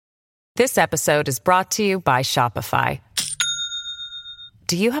This episode is brought to you by Shopify.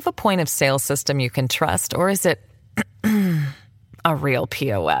 Do you have a point of sale system you can trust, or is it a real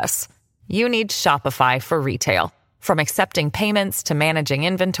POS? You need Shopify for retail. From accepting payments to managing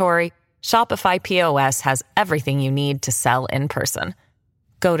inventory, Shopify POS has everything you need to sell in person.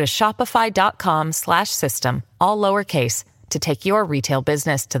 Go to shopify.com/system, all lowercase, to take your retail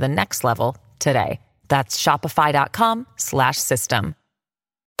business to the next level today. That's shopify.com/system.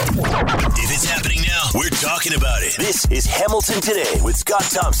 If it's happening now, we're talking about it. This is Hamilton Today with Scott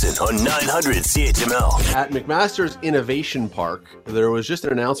Thompson on 900 CHML. At McMaster's Innovation Park, there was just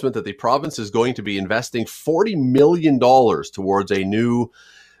an announcement that the province is going to be investing $40 million towards a new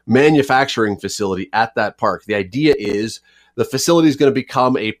manufacturing facility at that park. The idea is the facility is going to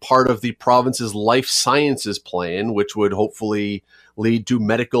become a part of the province's life sciences plan, which would hopefully lead to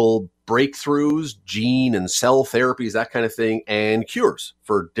medical breakthroughs, gene and cell therapies, that kind of thing, and cures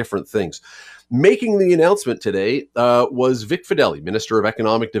for different things. Making the announcement today was Vic Fedeli, Minister of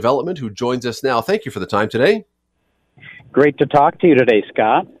Economic Development, who joins us now. Thank you for the time today. Great to talk to you today,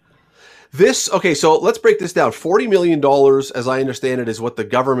 Scott. Okay, so let's break this down. $40 million, as I understand it, is what the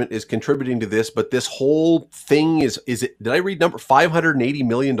government is contributing to this, but this whole thing is it, did I read number $580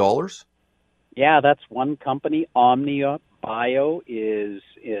 million? Yeah, that's one company. Omnia Bio is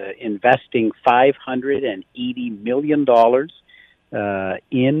investing $580 million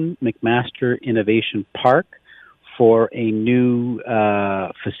in McMaster Innovation Park for a new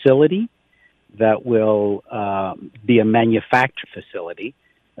facility that will be a manufacturing facility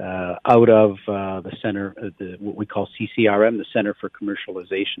out of the center, what we call CCRM, the Center for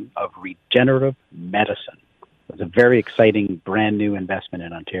Commercialization of Regenerative Medicine. It's a very exciting brand new investment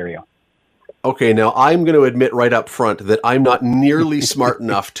in Ontario. Okay, now I'm going to admit right up front that I'm not nearly smart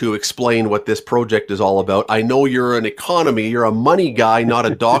enough to explain what this project is all about. I know you're you're a money guy, not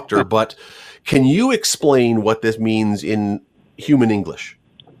a doctor, but can you explain what this means in human English?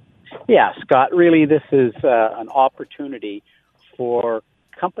 Yeah, Scott, really this is an opportunity for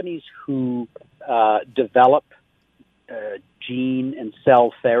companies who develop gene and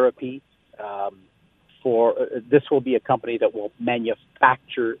cell therapy. This will be a company that will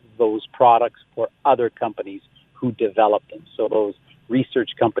manufacture those products for other companies who develop them. So those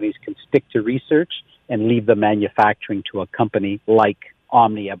research companies can stick to research and leave the manufacturing to a company like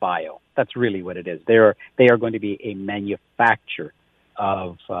Omnia Bio. That's really what it is. They are going to be a manufacturer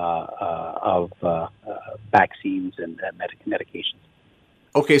of vaccines and medications.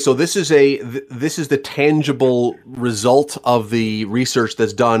 Okay, so this is the tangible result of the research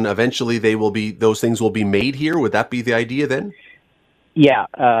that's done. Eventually, those things will be made here. Would that be the idea then? Yeah,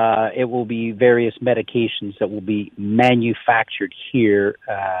 it will be various medications that will be manufactured here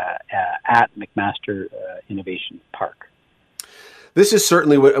at McMaster Innovation Park. This is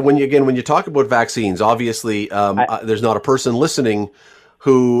certainly when you talk about vaccines. Obviously, there's not a person listening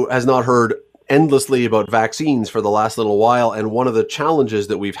who has not heard endlessly about vaccines for the last little while. And one of the challenges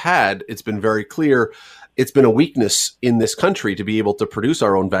that we've had, it's been very clear, it's been a weakness in this country to be able to produce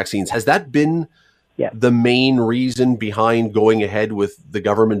our own vaccines. Has that been the main reason behind going ahead with the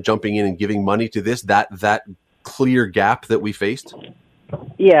government jumping in and giving money to this, that clear gap that we faced?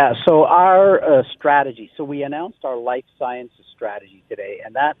 Yeah, so our strategy, so we announced our life sciences strategy today,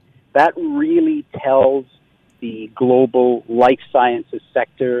 and that really tells the global life sciences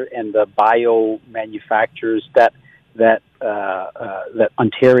sector and the bio manufacturers that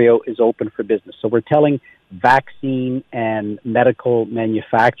Ontario is open for business. So we're telling vaccine and medical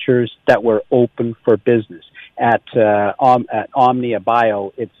manufacturers that we're open for business. At Omnia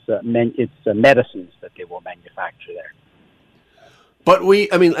Bio, it's medicines that they will manufacture there. But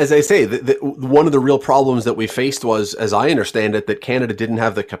as I say, one of the real problems that we faced was, as I understand it, that Canada didn't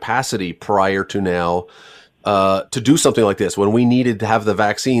have the capacity prior to now to do something like this. When we needed to have the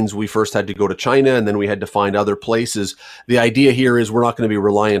vaccines, we first had to go to China, and then we had to find other places. The idea here is we're not going to be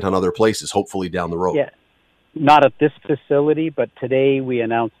reliant on other places, hopefully down the road. Yeah, not at this facility, but today we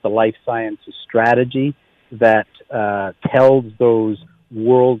announced the life sciences strategy that tells those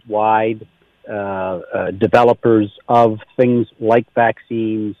worldwide developers of things like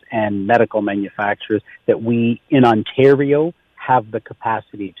vaccines and medical manufacturers that we in Ontario have the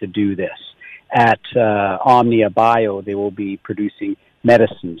capacity to do this. At Omnia Bio, they will be producing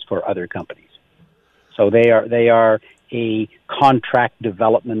medicines for other companies. So they are a contract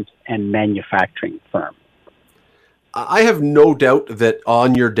development and manufacturing firm. I have no doubt that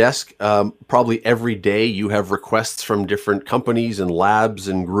on your desk, probably every day, you have requests from different companies and labs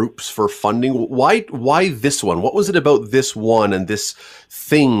and groups for funding. Why this one? What was it about this one and this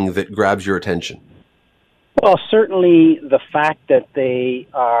thing that grabs your attention? Well, certainly the fact that they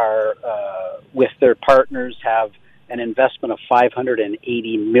are, with their partners, have an investment of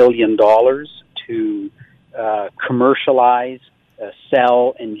 $580 million to commercialize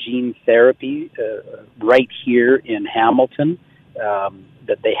cell and gene therapy right here in Hamilton,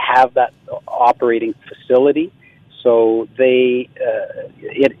 that they have that operating facility. So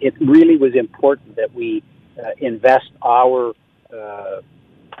it really was important that we invest our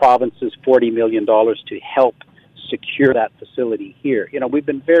province's $40 million to help secure that facility here. You know, we've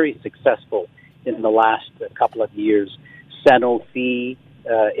been very successful in the last couple of years. Sanofi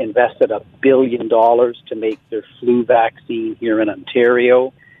invested $1 billion to make their flu vaccine here in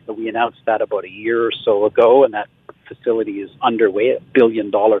Ontario. We announced that about a year or so ago, and that facility is underway, $1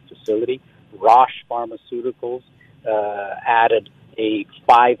 billion facility. Roche Pharmaceuticals added a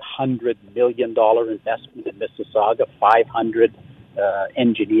 $500 million investment in Mississauga. 500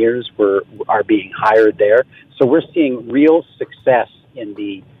 engineers are being hired there. So we're seeing real success in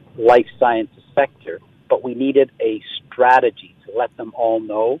the life sciences sector, but we needed a strategy to let them all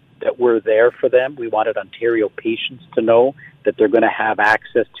know that we're there for them. We wanted Ontario patients to know that they're going to have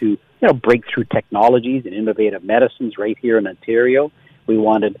access to, breakthrough technologies and innovative medicines right here in Ontario. We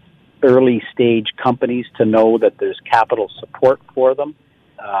wanted early stage companies to know that there's capital support for them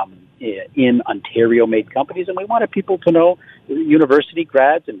in Ontario-made companies. And we wanted people to know, university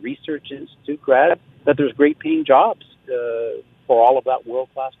grads and research institute grads, that there's great paying jobs for all of that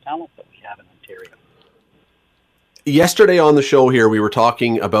world-class talent that we have in Ontario. Yesterday on the show here, we were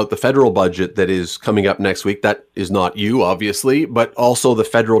talking about the federal budget that is coming up next week. That is not you, obviously, but also the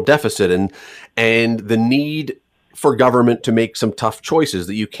federal deficit and the need for government to make some tough choices,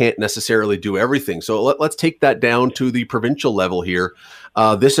 that you can't necessarily do everything. So let's take that down to the provincial level here.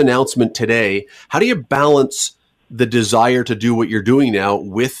 This announcement today, how do you balance the desire to do what you're doing now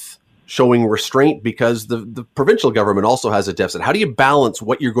with showing restraint, because the provincial government also has a deficit? How do you balance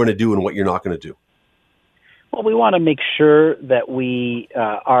what you're going to do and what you're not going to do? Well, we want to make sure that we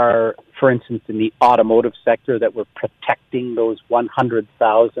are, for instance, in the automotive sector, that we're protecting those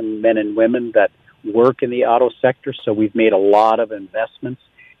 100,000 men and women that work in the auto sector. So we've made a lot of investments.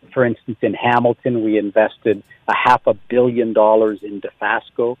 For instance, in Hamilton, we invested $500 million in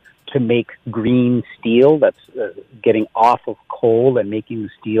Dofasco to make green steel that's getting off of coal and making the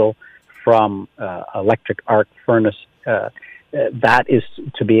steel from electric arc furnace. That is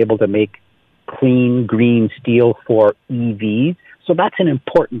to be able to make clean green steel for EVs. So that's an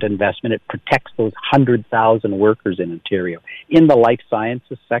important investment. It protects those 100,000 workers in Ontario. In the life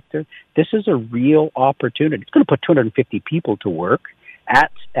sciences sector, this is a real opportunity. It's going to put 250 people to work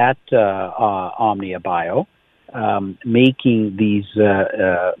at Omnia Bio, making these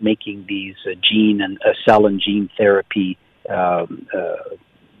gene and cell and gene therapy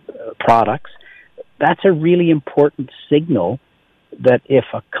products. That's a really important signal that if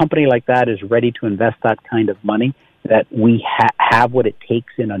a company like that is ready to invest that kind of money, that we have what it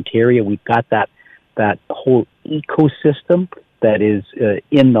takes in Ontario. We've got that whole ecosystem that is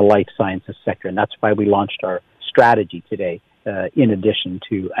in the life sciences sector, and that's why we launched our strategy today, in addition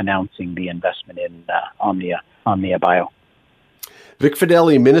to announcing the investment in Omnia Bio. Vic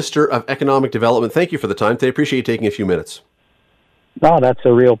Fedeli, Minister of Economic Development, thank you for the time today. Appreciate you taking a few minutes. No, that's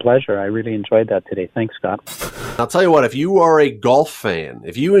a real pleasure. I really enjoyed that today. Thanks, Scott. I'll tell you what, if you are a golf fan,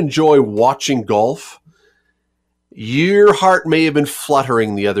 if you enjoy watching golf, your heart may have been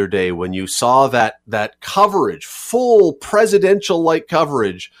fluttering the other day when you saw that coverage, full presidential-like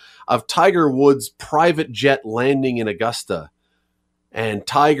coverage of Tiger Woods' private jet landing in Augusta and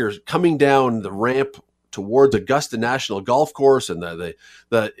Tiger coming down the ramp towards Augusta National Golf Course, and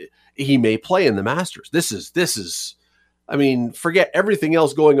the he may play in the Masters. This is, I mean, forget everything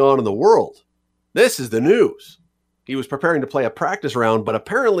else going on in the world. This is the news. He was preparing to play a practice round, but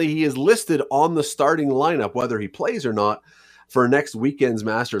apparently he is listed on the starting lineup, whether he plays or not, for next weekend's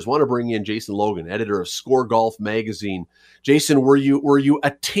Masters. Want to bring in Jason Logan, editor of Score Golf magazine. Jason, were you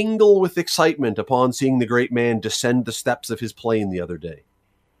a tingle with excitement upon seeing the great man descend the steps of his plane the other day?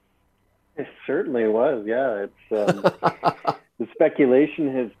 It certainly was, yeah. It's the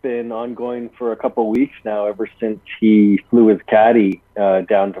speculation has been ongoing for a couple of weeks now, ever since he flew his caddy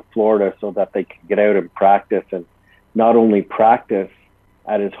down to Florida so that they could get out and practice, and not only practice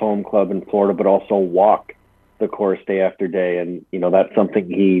at his home club in Florida, but also walk the course day after day. And, that's something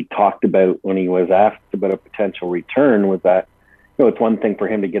he talked about when he was asked about a potential return, was that, it's one thing for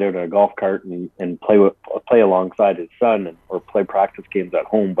him to get out in a golf cart and play alongside his son or play practice games at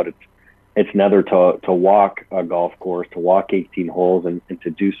home, but it's another to walk a golf course, to walk 18 holes and to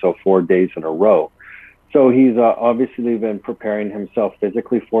do so 4 days in a row. So he's obviously been preparing himself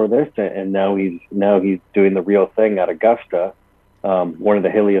physically for this, and now he's doing the real thing at Augusta, one of the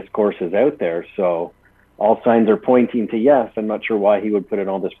hilliest courses out there. So all signs are pointing to yes. I'm not sure why he would put in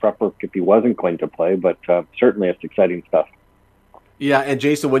all this prep work if he wasn't going to play, but certainly it's exciting stuff. Yeah, and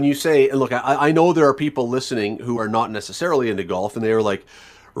Jason, when you say, and look, I know there are people listening who are not necessarily into golf, and they were like,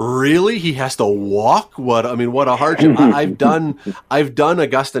 really? He has to walk? What a hardship. I've done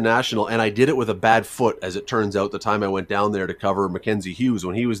Augusta National, and I did it with a bad foot, as it turns out, the time I went down there to cover Mackenzie Hughes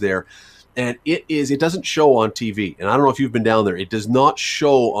when he was there. And it doesn't show on TV. And I don't know if you've been down there. It does not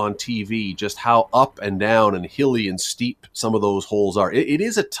show on TV just how up and down and hilly and steep some of those holes are.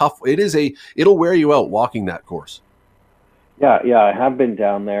 It'll wear you out walking that course. Yeah, I have been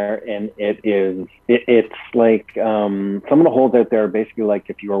down there, and it's like some of the holes out there are basically like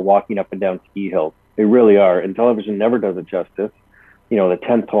if you were walking up and down ski hills. They really are, and television never does it justice. The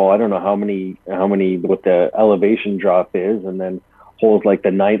 10th hole, I don't know how many what the elevation drop is, and then holes like the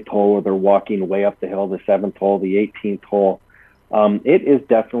 9th hole where they're walking way up the hill, the 7th hole, the 18th hole. It is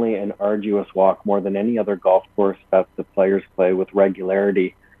definitely an arduous walk, more than any other golf course that the players play with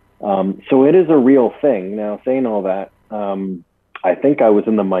regularity. So it is a real thing. Now, saying all that, I think I was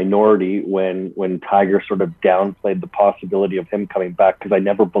in the minority when Tiger sort of downplayed the possibility of him coming back, because I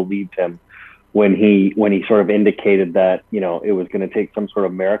never believed him when he sort of indicated that it was going to take some sort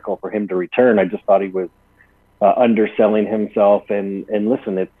of miracle for him to return. I just thought he was underselling himself. And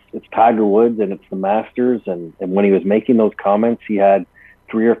listen, it's Tiger Woods and it's the Masters, and when he was making those comments, he had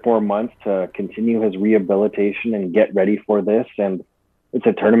 3 or 4 months to continue his rehabilitation and get ready for this. And it's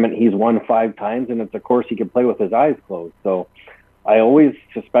a tournament he's won 5 times, and it's a course he can play with his eyes closed. So I always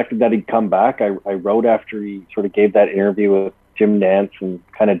suspected that he'd come back. I wrote after he sort of gave that interview with Jim Nantz and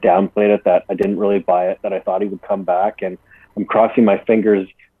kind of downplayed it, that I didn't really buy it, that I thought he would come back. And I'm crossing my fingers,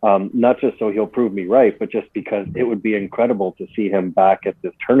 not just so he'll prove me right, but just because it would be incredible to see him back at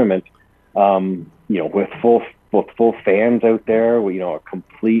this tournament, with full fans out there, a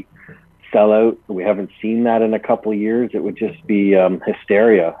complete sellout. We haven't seen that in a couple of years. It would just be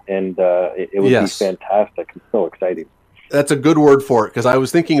hysteria, and it would be fantastic. It's so exciting. That's a good word for it, because I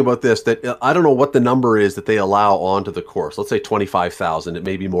was thinking about this, that I don't know what the number is that they allow onto the course. Let's say 25,000. It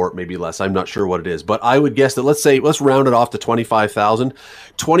may be more, it may be less. I'm not sure what it is, but I would guess that let's round it off to 25,000.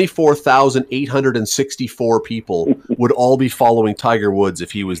 24,864 people would all be following Tiger Woods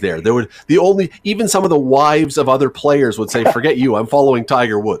if he was there. Even some of the wives of other players would say, forget you, I'm following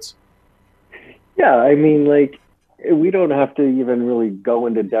Tiger Woods. Yeah, I mean, we don't have to even really go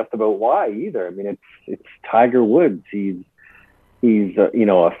into depth about why either. I mean, it's Tiger Woods. He's a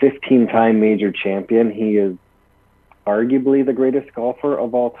 15-time major champion. He is arguably the greatest golfer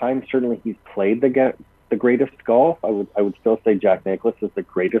of all time. Certainly, he's played the greatest golf. I would still say Jack Nicklaus is the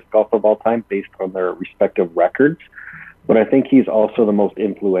greatest golfer of all time based on their respective records. But I think he's also the most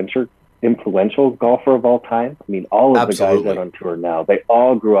influential golfer of all time. I mean, all of the guys out on tour now, they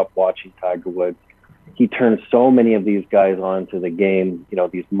all grew up watching Tiger Woods. He turned so many of these guys onto the game,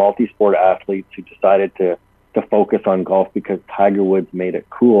 these multi-sport athletes who decided to focus on golf because Tiger Woods made it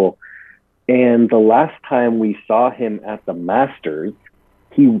cool. And the last time we saw him at the Masters,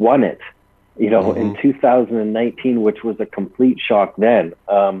 he won it, in 2019, which was a complete shock then.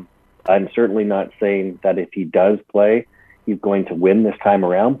 I'm certainly not saying that if he does play, he's going to win this time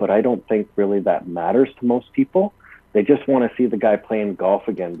around, but I don't think really that matters to most people. They just want to see the guy playing golf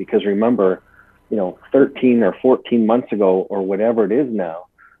again, because remember, 13 or 14 months ago or whatever it is now,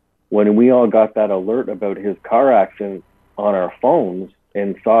 when we all got that alert about his car accident on our phones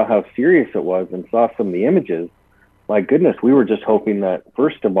and saw how serious it was and saw some of the images, my goodness, we were just hoping that,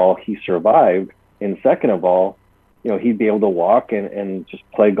 first of all, he survived, and second of all, he'd be able to walk and just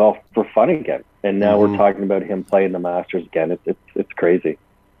play golf for fun again. And now we're talking about him playing the Masters again. It's crazy.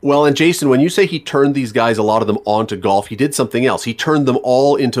 Well, and Jason, when you say he turned these guys, a lot of them, onto golf, he did something else. He turned them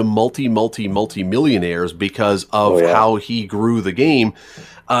all into multi-millionaires because of how he grew the game.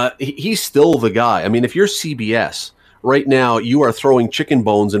 He's still the guy. I mean, if you're CBS right now, you are throwing chicken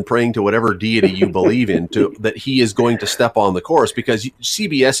bones and praying to whatever deity you believe in that he is going to step on the course, because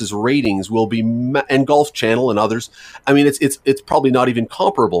CBS's ratings will be, and Golf Channel and others. I mean, it's probably not even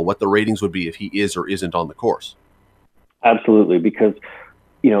comparable what the ratings would be if he is or isn't on the course. Absolutely, because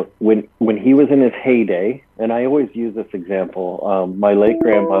when he was in his heyday, and I always use this example, my late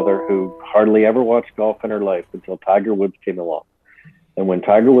grandmother, who hardly ever watched golf in her life until Tiger Woods came along. And when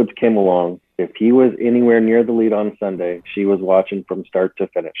Tiger Woods came along, if he was anywhere near the lead on Sunday, she was watching from start to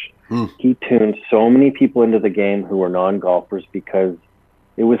finish. He tuned so many people into the game who were non-golfers because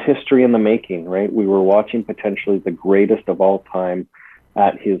it was history in the making, right? We were watching potentially the greatest of all time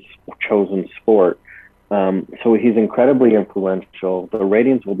at his chosen sport. So he's incredibly influential. The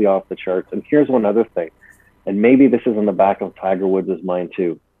ratings will be off the charts. And here's one other thing, and maybe this is in the back of Tiger Woods' mind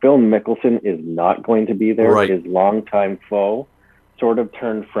too. Phil Mickelson is not going to be there. Right. His longtime foe sort of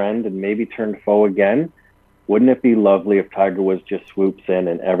turned friend and maybe turned foe again. Wouldn't it be lovely if Tiger Woods just swoops in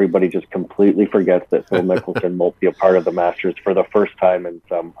and everybody just completely forgets that Phil Mickelson won't be a part of the Masters for the first time in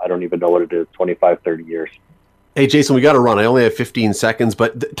some, I don't even know what it is, 25, 30 years. Hey, Jason, we got to run. I only have 15 seconds,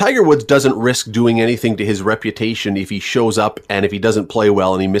 but Tiger Woods doesn't risk doing anything to his reputation if he shows up and if he doesn't play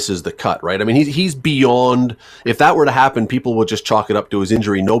well and he misses the cut, right? I mean, he's beyond, if that were to happen, people will just chalk it up to his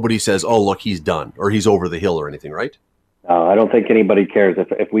injury. Nobody says, oh, look, he's done or he's over the hill or anything, right? I don't think anybody cares.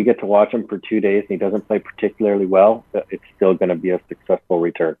 If we get to watch him for 2 days and he doesn't play particularly well, it's still going to be a successful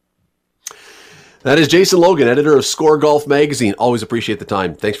return. That is Jason Logan, editor of Score Golf Magazine. Always appreciate the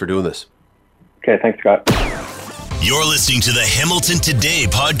time. Thanks for doing this. Okay, thanks, Scott. You're listening to the Hamilton Today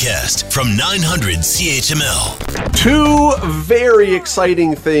podcast from 900 CHML. Two very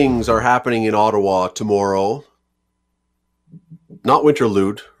exciting things are happening in Ottawa tomorrow. Not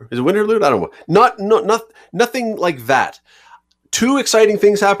Winterlude. Is it Winterlude? I don't know. Nothing like that. Two exciting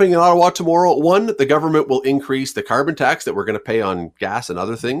things happening in Ottawa tomorrow. One, the government will increase the carbon tax that we're going to pay on gas and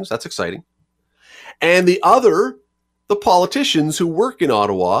other things. That's exciting. And the other, the politicians who work in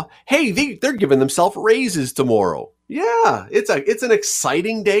Ottawa, hey, they're giving themselves raises tomorrow. Yeah, it's an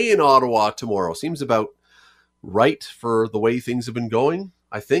exciting day in Ottawa tomorrow. Seems about right for the way things have been going,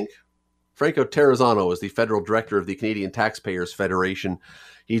 I think. Franco Terrazzano is the federal director of the Canadian Taxpayers Federation.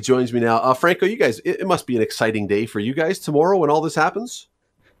 He joins me now. Franco, you guys, it must be an exciting day for you guys tomorrow when all this happens.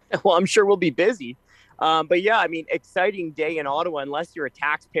 Well, I'm sure we'll be busy. But yeah, I mean, exciting day in Ottawa, unless you're a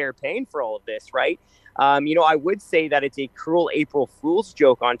taxpayer paying for all of this, right? I would say that it's a cruel April Fool's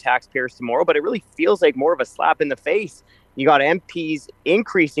joke on taxpayers tomorrow, but it really feels like more of a slap in the face. You got MPs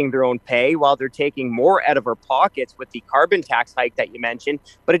increasing their own pay while they're taking more out of our pockets with the carbon tax hike that you mentioned.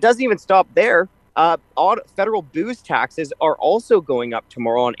 But it doesn't even stop there. Federal booze taxes are also going up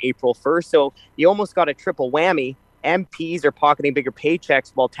tomorrow on April 1st. So you almost got a triple whammy. MPs are pocketing bigger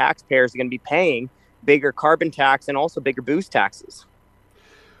paychecks while taxpayers are going to be paying bigger carbon tax and also bigger booze taxes.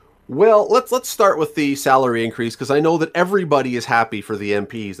 Well, let's start with the salary increase, because I know that everybody is happy for the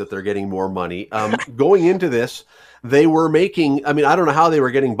MPs that they're getting more money. Going into this, they were making, I mean, I don't know how they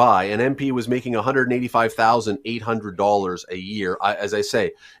were getting by. An MP was making $185,800 a year. As I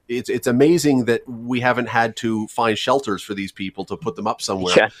say, it's amazing that we haven't had to find shelters for these people to put them up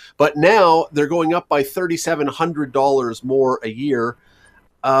somewhere. Yeah. But now they're going up by $3,700 more a year.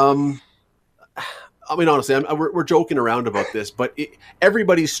 I mean, honestly, we're joking around about this, but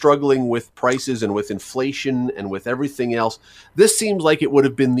everybody's struggling with prices and with inflation and with everything else. This seems like it would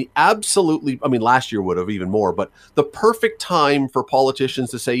have been last year would have even more, but the perfect time for politicians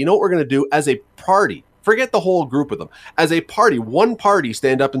to say, you know what we're going to do as a party? Forget the whole group of them. As a party, one party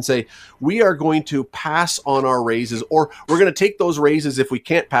stand up and say, we are going to pass on our raises, or we're going to take those raises if we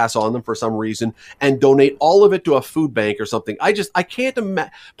can't pass on them for some reason and donate all of it to a food bank or something. I can't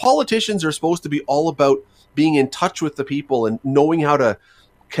imagine. Politicians are supposed to be all about being in touch with the people and knowing how to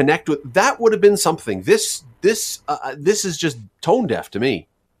connect with. That would have been something. This is just tone deaf to me.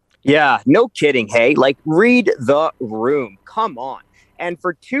 Yeah, no kidding. Hey, read the room. Come on. And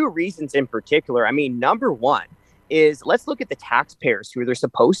for two reasons in particular. I mean, number one is let's look at the taxpayers who they're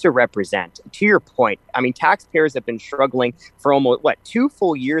supposed to represent. To your point, I mean, taxpayers have been struggling for almost, 2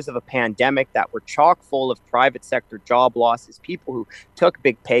 full years of a pandemic that were chock full of private sector job losses, people who took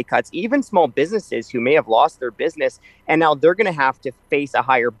big pay cuts, even small businesses who may have lost their business. And now they're going to have to face a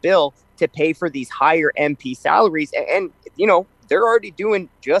higher bill to pay for these higher MP salaries. And they're already doing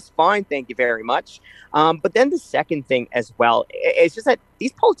just fine. Thank you very much. But then the second thing as well, is just that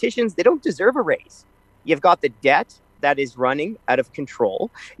these politicians, they don't deserve a raise. You've got the debt that is running out of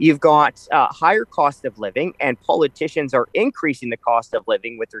control. You've got higher cost of living, and politicians are increasing the cost of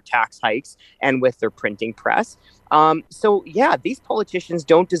living with their tax hikes and with their printing press. So yeah, these politicians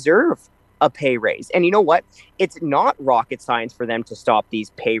don't deserve a pay raise. And you know what? It's not rocket science for them to stop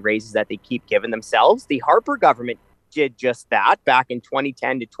these pay raises that they keep giving themselves. The Harper government did just that back in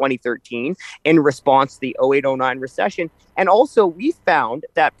 2010 to 2013 in response to the 08-09 recession. And also we found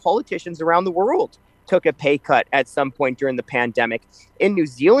that politicians around the world took a pay cut at some point during the pandemic. In New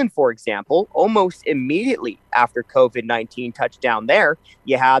Zealand, for example, almost immediately after COVID-19 touched down there,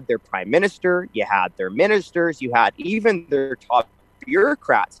 you had their prime minister, you had their ministers, you had even their top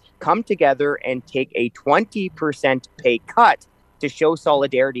bureaucrats come together and take a 20% pay cut to show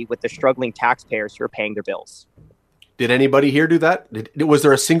solidarity with the struggling taxpayers who are paying their bills. Did anybody here do that? Was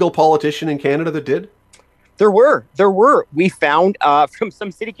there a single politician in Canada that did? There were. We found from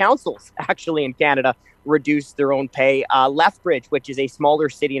some city councils actually in Canada reduced their own pay. Lethbridge, which is a smaller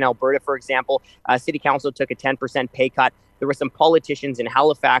city in Alberta, for example, city council took a 10% pay cut. There were some politicians in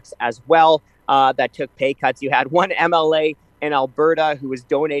Halifax as well that took pay cuts. You had one MLA in Alberta who was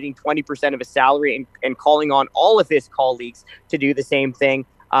donating 20% of his salary and calling on all of his colleagues to do the same thing.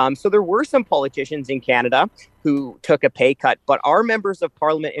 So there were some politicians in Canada who took a pay cut, but our members of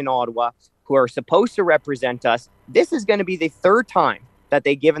parliament in Ottawa who are supposed to represent us, this is going to be the third time that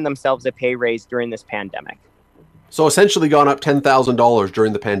they've given themselves a pay raise during this pandemic. So essentially gone up $10,000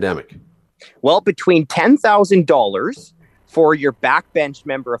 during the pandemic. Well, between $10,000 for your backbench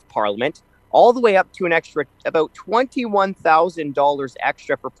member of parliament, all the way up to an extra about $21,000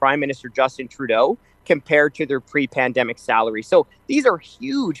 extra for Prime Minister Justin Trudeau compared to their pre-pandemic salary. So these are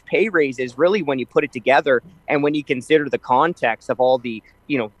huge pay raises, really, when you put it together and when you consider the context of all the,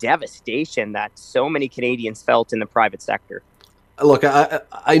 devastation that so many Canadians felt in the private sector. Look,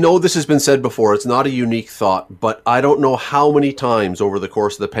 I know this has been said before. It's not a unique thought, but I don't know how many times over the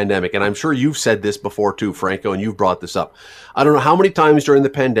course of the pandemic, and I'm sure you've said this before too, Franco, and you've brought this up. I don't know how many times during the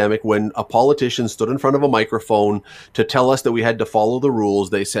pandemic when a politician stood in front of a microphone to tell us that we had to follow the rules,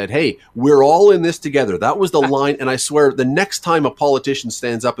 they said, hey, we're all in this together. That was the line, and I swear the next time a politician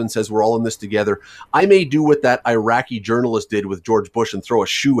stands up and says we're all in this together, I may do what that Iraqi journalist did with George Bush and throw a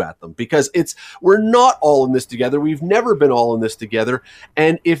shoe at them, because we're not all in this together. We've never been all in this together.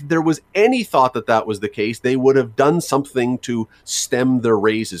 And if there was any thought that that was the case, they would have done something to stem their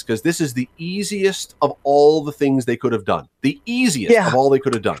raises, because this is the easiest of all the things they could have done. The easiest of all they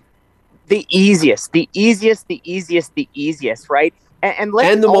could have done. The easiest, right? And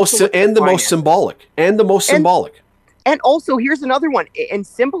the most symbolic. And also, here's another one. And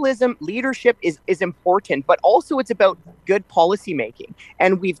symbolism, leadership is important, but also it's about good policy making.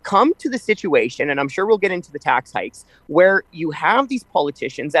 And we've come to the situation, and I'm sure we'll get into the tax hikes, where you have these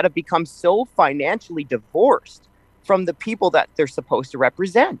politicians that have become so financially divorced from the people that they're supposed to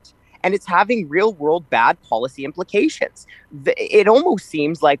represent. And it's having real world bad policy implications. It almost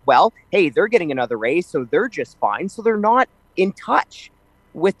seems like, well, hey, they're getting another raise, so they're just fine. So they're not in touch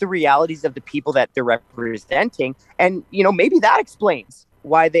with the realities of the people that they're representing. And, maybe that explains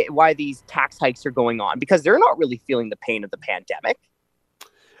why these tax hikes are going on, because they're not really feeling the pain of the pandemic.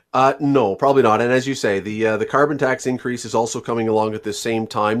 No, probably not. And as you say, the carbon tax increase is also coming along at the same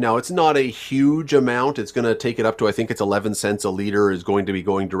time. Now, it's not a huge amount. It's going to take it up to, I think it's 11 cents a liter is going to be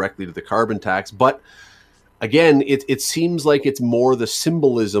going directly to the carbon tax. But again, it seems like it's more the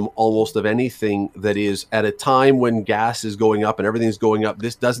symbolism almost of anything that is at a time when gas is going up and everything's going up.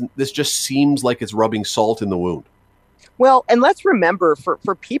 This just seems like it's rubbing salt in the wound. Well, and let's remember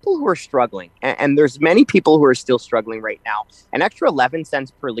for people who are struggling, and there's many people who are still struggling right now, an extra 11 cents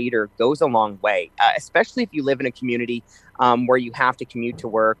per liter goes a long way, especially if you live in a community where you have to commute to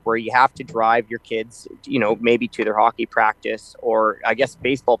work, where you have to drive your kids, maybe to their hockey practice, or I guess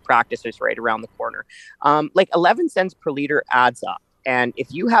baseball practice is right around the corner. Like 11 cents per liter adds up. And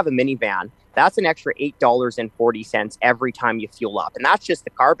if you have a minivan, that's an extra $8.40 every time you fuel up. And that's just the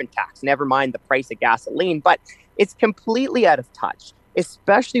carbon tax, never mind the price of gasoline. But it's completely out of touch,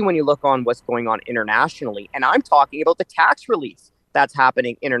 especially when you look on what's going on internationally. And I'm talking about the tax relief that's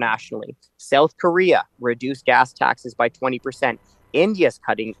happening internationally. South Korea reduced gas taxes by 20%. India's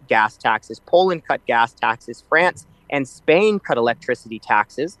cutting gas taxes. Poland cut gas taxes. France and Spain cut electricity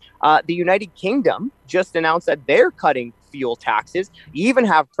taxes. The United Kingdom just announced that they're cutting fuel taxes. You even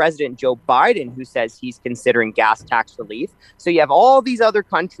have President Joe Biden who says he's considering gas tax relief. So you have all these other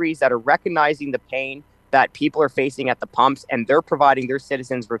countries that are recognizing the pain that people are facing at the pumps, and they're providing their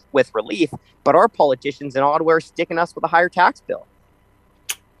citizens with relief. But our politicians in Ottawa are sticking us with a higher tax bill.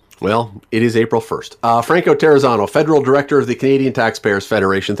 Well, it is April 1st. Franco Terrazzano, Federal Director of the Canadian Taxpayers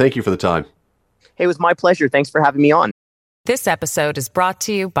Federation. Thank you for the time. Hey, it was my pleasure. Thanks for having me on. This episode is brought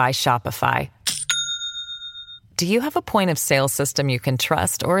to you by Shopify. Do you have a point of sale system you can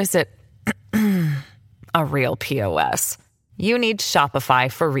trust, or is it a real POS? You need Shopify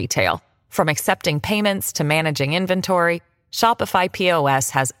for retail. From accepting payments to managing inventory, Shopify POS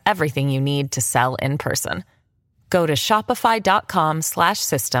has everything you need to sell in person. Go to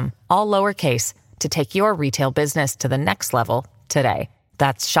shopify.com/system, all lowercase, to take your retail business to the next level today.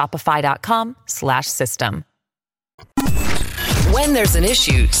 That's shopify.com/system. When there's an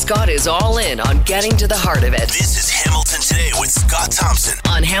issue, Scott is all in on getting to the heart of it. This is Hamilton Today with Scott Thompson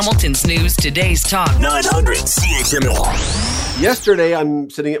on Hamilton's News Today's Talk 900 CHML. Yesterday, I'm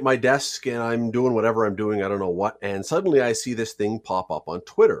sitting at my desk and I'm doing whatever I'm doing, I don't know what, and suddenly I see this thing pop up on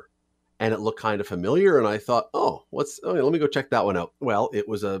Twitter, and it looked kind of familiar, and I thought, let me go check that one out. Well, it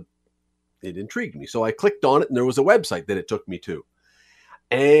was a it intrigued me. So I clicked on it, and there was a website that it took me to.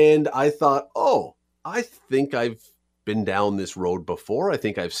 And I thought, oh, I think I've been down this road before. I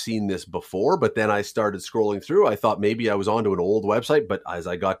think I've seen this before. But then I started scrolling through. I thought maybe I was onto an old website. But as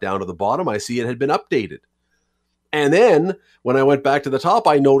I got down to the bottom, I see it had been updated. And then when I went back to the top,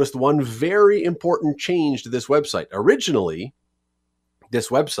 I noticed one very important change to this website. Originally, this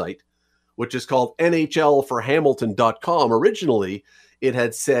website, which is called NHLforhamilton.com, originally it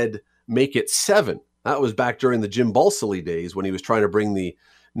had said make it 7. That was back during the Jim Balsillie days when he was trying to bring the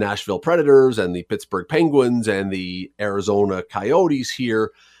Nashville Predators and the Pittsburgh Penguins and the Arizona Coyotes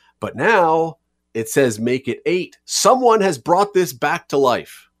here. But now it says make it 8. Someone has brought this back to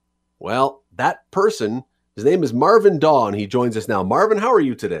life. Well, that person, his name is Marvin Daw, and he joins us now. Marvin, how are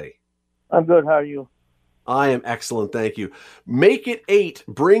you today? I'm good. How are you? I am excellent, thank you. Make it 8.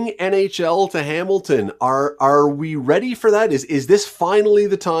 Bring NHL to Hamilton. Are we ready for that? Is this finally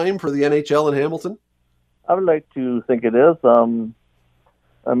the time for the NHL in Hamilton? I would like to think it is.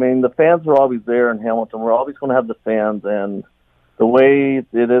 I mean, the fans are always there in Hamilton. We're always going to have the fans, and the way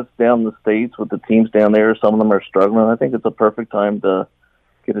it is down in the States with the teams down there, some of them are struggling. I think it's a perfect time to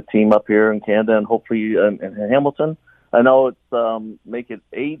get a team up here in Canada and hopefully in Hamilton. I know it's make it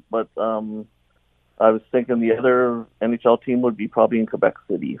 8, but I was thinking the other NHL team would be probably in Quebec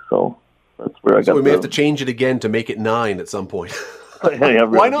City, so that's where I got. So we may have to change it again to make it 9 at some point. Yeah,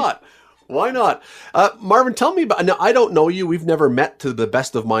 really. Why not? Why not? Marvin, tell me about. Now, I don't know you. We've never met, to the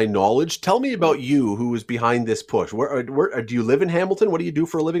best of my knowledge. Tell me about you. Who is behind this push? Where do you live in Hamilton? What do you do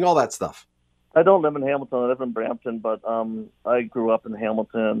for a living? All that stuff. I don't live in Hamilton. I live in Brampton, but I grew up in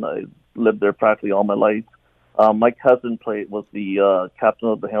Hamilton. I lived there practically all my life. My cousin was the captain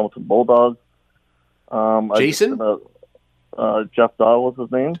of the Hamilton Bulldogs. Jason? Jeff Daw was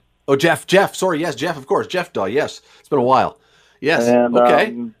his name. Oh, Jeff. Sorry, yes, Jeff, of course. Jeff Daw, yes. It's been a while. Yes, and,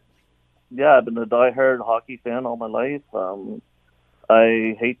 okay. Yeah, I've been a diehard hockey fan all my life.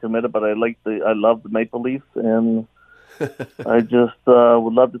 I hate to admit it, but I love the Maple Leafs, and I just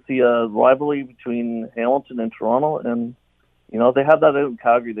would love to see a rivalry between Hamilton and Toronto. And, they have that out in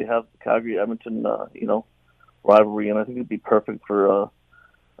Calgary. They have the Calgary-Edmonton, rivalry, and I think it'd be perfect for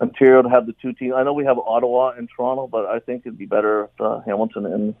Ontario to have the two teams. I know we have Ottawa and Toronto, but I think it'd be better if Hamilton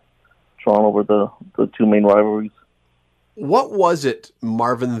and Toronto were the two main rivalries. What was it,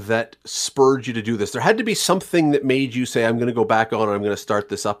 Marvin, that spurred you to do this? There had to be something that made you say, I'm going to go back on and I'm going to start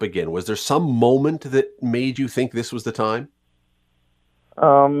this up again. Was there some moment that made you think this was the time?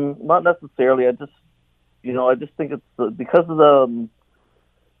 Not necessarily. I just think it's because of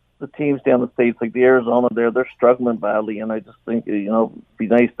the teams down the States, like the Arizona they're struggling badly, and I just think, it'd be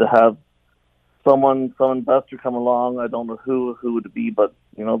nice to have some investor come along. I don't know who it would be, but,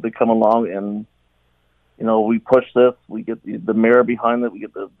 they come along and, we push this, we get the mayor behind it, we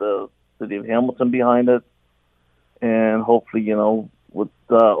get the city of Hamilton behind it, and hopefully,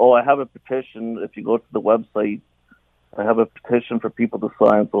 I have a petition. If you go to the website, I have a petition for people to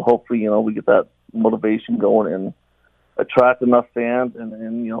sign, so hopefully, we get that motivation going and attract enough fans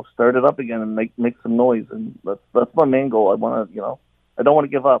and start it up again and make some noise. And that's my main goal. I want to, I don't want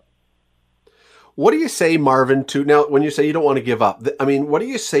to give up. What do you say, Marvin, now when you say you don't want to give up, I mean, what do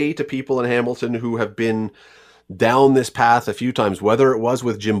you say to people in Hamilton who have been down this path a few times, whether it was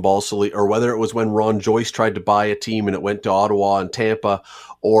with Jim Balsillie or whether it was when Ron Joyce tried to buy a team and it went to Ottawa and Tampa,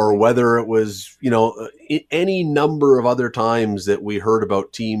 or whether it was, any number of other times that we heard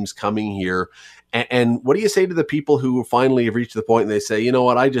about teams coming here? And what do you say to the people who finally have reached the point and they say, you know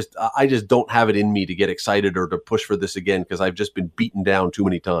what, I just don't have it in me to get excited or to push for this again because I've just been beaten down too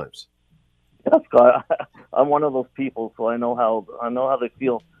many times? Yeah, Scott, I'm one of those people, so I know how they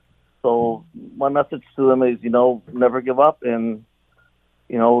feel. So my message to them is, never give up, and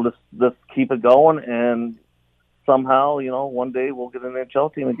let's keep it going, and somehow, one day we'll get an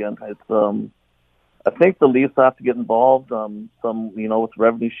NHL team again. It's I think the Leafs have to get involved, with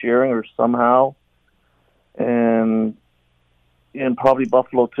revenue sharing or somehow, and probably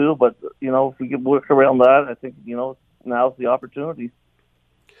Buffalo too. But if we can work around that, I think now's the opportunity.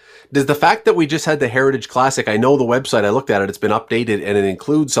 Does the fact that we just had the Heritage Classic, I know the website, I looked at it, it's been updated and it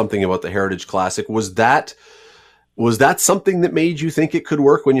includes something about the Heritage Classic. Was that something that made you think it could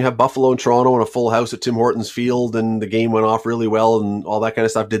work when you have Buffalo and Toronto and a full house at Tim Hortons Field and the game went off really well and all that kind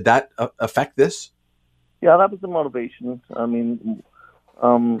of stuff? Did that affect this? Yeah, that was the motivation. I mean,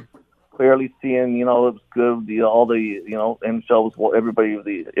 clearly seeing, it was good. All the, NHL was, everybody,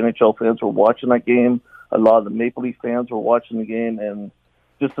 the NHL fans were watching that game. A lot of the Maple Leaf fans were watching the game, and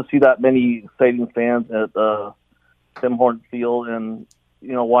just to see that many exciting fans at Tim Hortons Field and,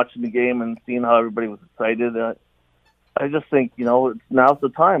 watching the game and seeing how everybody was excited, I just think, now's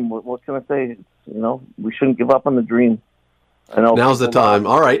the time. What can I say? We shouldn't give up on the dream. I know now's the time.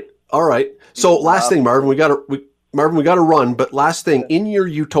 All right. So last thing, Marvin, we got to run. But last thing, in your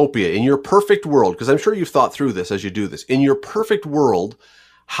utopia, in your perfect world, because I'm sure you've thought through this as you do this. In your perfect world,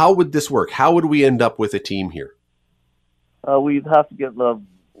 how would this work? How would we end up with a team here? We'd have to get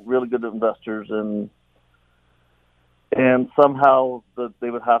really good investors, and somehow they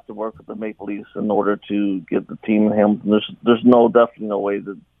would have to work with the Maple Leafs in order to get the team in Hamilton. There's definitely no way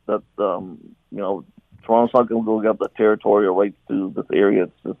that Toronto's not going to go get the territorial rights to this area.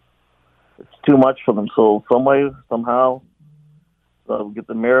 It's too much for them. So some way, somehow, get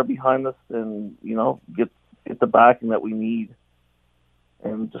the mayor behind us, and get the backing that we need,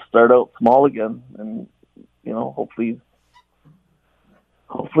 and just start out small again, and hopefully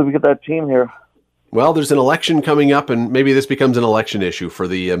we get that team here. Well, there's an election coming up, and maybe this becomes an election issue for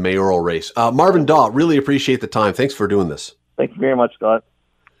the mayoral race. Marvin Daw, really appreciate the time. Thanks for doing this. Thank you very much, Scott.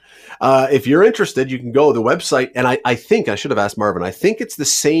 If you're interested, you can go to the website, and I think I should have asked Marvin. I think it's the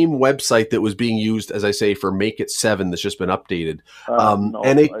same website that was being used, as I say, for Make It 7 that's just been updated. No,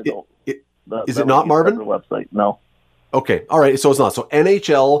 I don't. Is it not, Marvin? Website, no. Okay, all right, so it's not. So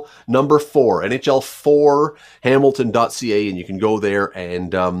NHL number 4, NHL4Hamilton.ca, and you can go there, and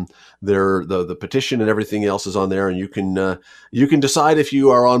the petition and everything else is on there, and you can decide if you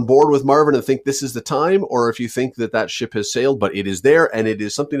are on board with Marvin and think this is the time, or if you think that ship has sailed, but it is there, and it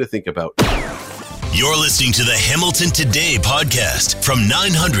is something to think about. You're listening to the Hamilton Today podcast from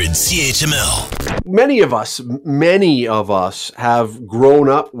 900 CHML. Many of us have grown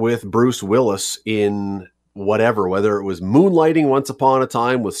up with Bruce Willis in whether it was Moonlighting once upon a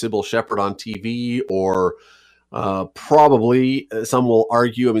time with Sybil Shepherd on TV, or probably some will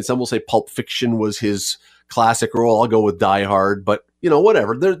argue, some will say Pulp Fiction was his classic role. I'll go with Die Hard, but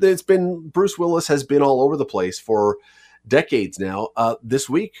whatever. Bruce Willis has been all over the place for decades now. This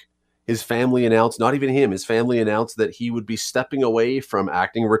week, his family announced that he would be stepping away from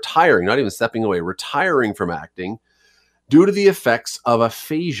acting, retiring from acting due to the effects of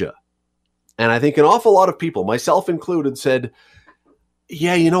aphasia. And I think an awful lot of people, myself included, said,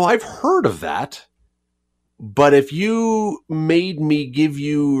 yeah, I've heard of that. But if you gave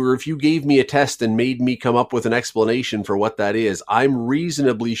me a test and made me come up with an explanation for what that is, I'm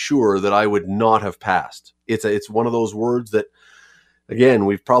reasonably sure that I would not have passed. It's one of those words that, again,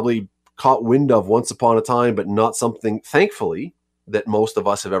 we've probably caught wind of once upon a time, but not something, thankfully, that most of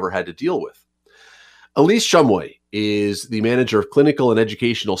us have ever had to deal with. Elise Shumway is the manager of clinical and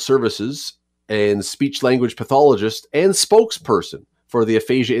educational services and speech-language pathologist and spokesperson for the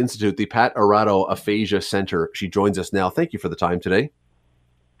Aphasia Institute, the Pat Arado Aphasia Center. She joins us now. Thank you for the time today.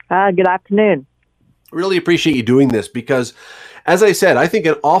 Good afternoon. Really appreciate you doing this because, as I said, I think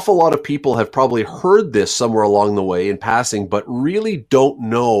an awful lot of people have probably heard this somewhere along the way in passing, but really don't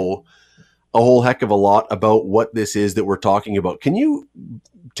know a whole heck of a lot about what this is that we're talking about. Can you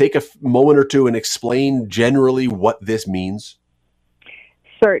take a moment or two and explain generally what this means?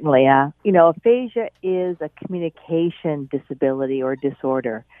 Certainly. Aphasia is a communication disability or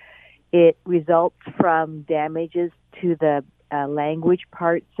disorder. It results from damages to the language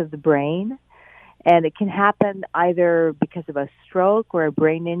parts of the brain, and it can happen either because of a stroke or a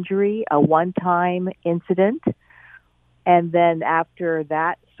brain injury, a one-time incident, and then after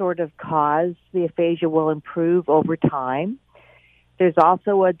that sort of cause, the aphasia will improve over time. There's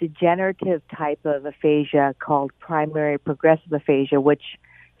also a degenerative type of aphasia called primary progressive aphasia, which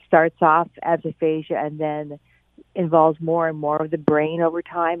starts off as aphasia and then involves more and more of the brain over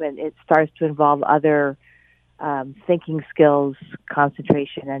time, and it starts to involve other thinking skills,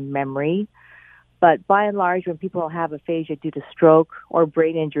 concentration, and memory. But by and large, when people have aphasia due to stroke or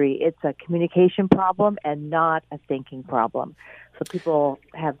brain injury, it's a communication problem and not a thinking problem. So people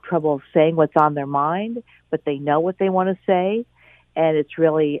have trouble saying what's on their mind, but they know what they want to say, and it's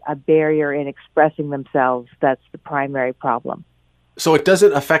really a barrier in expressing themselves. That's the primary problem. So it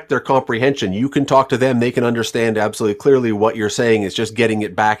doesn't affect their comprehension. You can talk to them. They can understand absolutely clearly what you're saying. It's just getting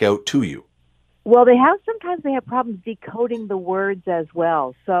it back out to you. Well, sometimes they have problems decoding the words as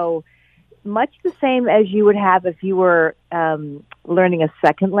well. So much the same as you would have if you were learning a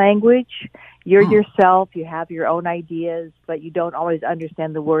second language. You're yourself, you have your own ideas, but you don't always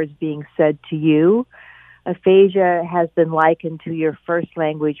understand the words being said to you. Aphasia has been likened to your first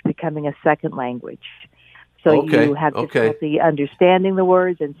language becoming a second language. So you have difficulty understanding the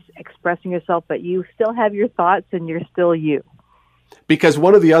words and expressing yourself, but you still have your thoughts and you're still you. Because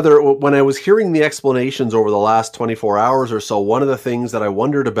when I was hearing the explanations over the last 24 hours or so, one of the things that I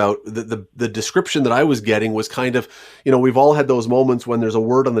wondered about, the description that I was getting was kind of, we've all had those moments when there's a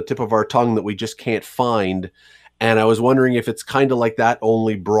word on the tip of our tongue that we just can't find. And I was wondering if it's kind of like that,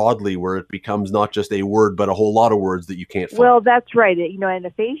 only broadly, where it becomes not just a word, but a whole lot of words that you can't find. Well, that's right. And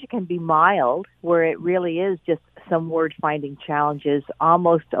aphasia can be mild, where it really is just some word-finding challenges,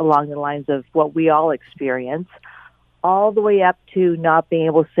 almost along the lines of what we all experience, all the way up to not being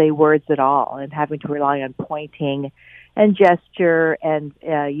able to say words at all and having to rely on pointing and gesture and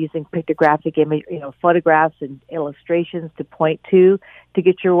using pictographic image, photographs and illustrations to point to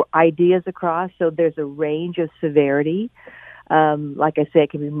get your ideas across. So there's a range of severity. Like I say,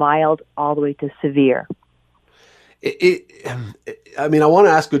 it can be mild all the way to severe. I mean, I want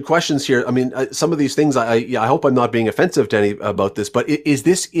to ask good questions here. I mean, some of these things, I hope I'm not being offensive to any about this, but is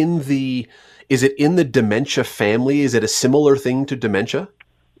it in the dementia family? Is it a similar thing to dementia?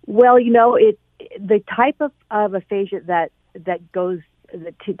 Well, the type of aphasia that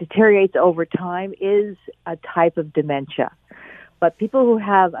deteriorates over time is a type of dementia. But people who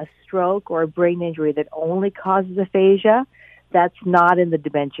have a stroke or a brain injury that only causes aphasia, that's not in the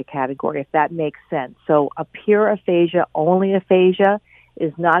dementia category, if that makes sense. So a pure aphasia, only aphasia,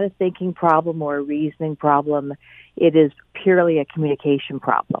 is not a thinking problem or a reasoning problem. It is purely a communication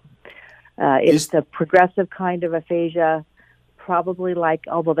problem. It's the progressive kind of aphasia, probably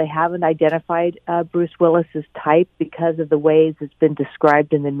although they haven't identified Bruce Willis's type because of the ways it's been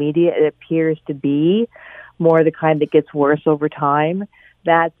described in the media, it appears to be more the kind that gets worse over time.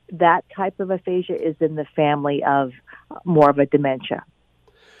 That type of aphasia is in the family of more of a dementia.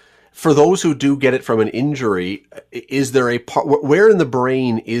 For those who do get it from an injury, is there a part where in the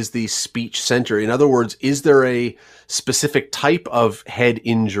brain is the speech center? In other words, is there a specific type of head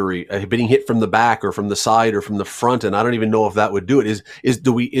injury, being hit from the back or from the side or from the front? And I don't even know if that would do it. Is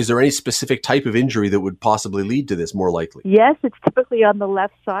there any specific type of injury that would possibly lead to this more likely? Yes, it's typically on the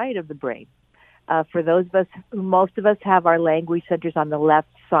left side of the brain. For those of us, most of us have our language centers on the left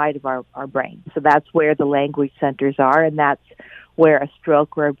side of our brain. So that's where the language centers are, and that's where a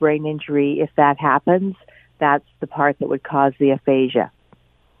stroke or a brain injury, if that happens, that's the part that would cause the aphasia.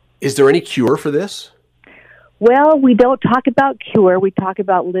 Is there any cure for this? Well, we don't talk about cure. We talk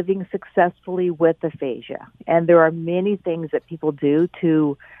about living successfully with aphasia. And there are many things that people do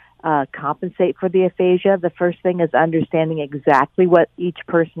to compensate for the aphasia. The first thing is understanding exactly what each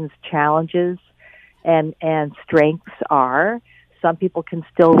person's challenges and strengths are. Some people can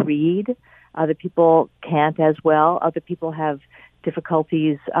still read. Other people can't as well. Other people have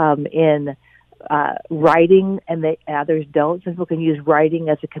difficulties in writing, and others don't. Some people can use writing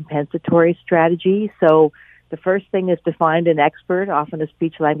as a compensatory strategy. So the first thing is to find an expert, often a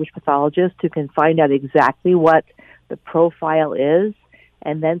speech-language pathologist, who can find out exactly what the profile is,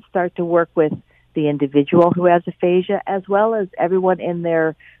 and then start to work with the individual who has aphasia, as well as everyone in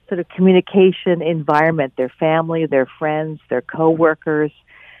their sort of communication environment, their family, their friends, their coworkers,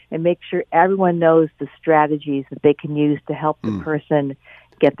 and make sure everyone knows the strategies that they can use to help the person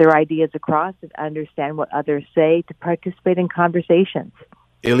get their ideas across and understand what others say, to participate in conversations.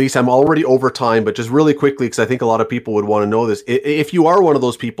 Elise, I'm already over time, but just really quickly, because I think a lot of people would want to know this. If you are one of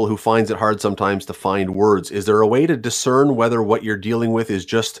those people who finds it hard sometimes to find words, is there a way to discern whether what you're dealing with is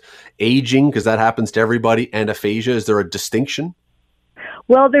just aging, because that happens to everybody, and aphasia? Is there a distinction?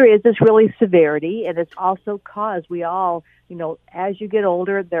 Well, there is. It's really severity, and it's also cause. We all, as you get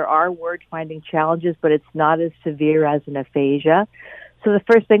older, there are word-finding challenges, but it's not as severe as an aphasia. So the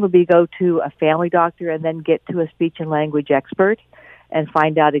first thing would be go to a family doctor and then get to a speech and language expert and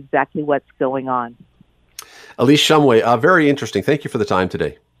find out exactly what's going on. Elise Shumway, very interesting. Thank you for the time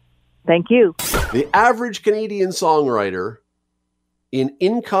today. Thank you. The average Canadian songwriter in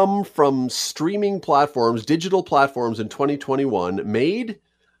income from streaming platforms, digital platforms in 2021 made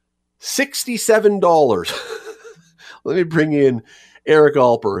 $67. Let me bring in Eric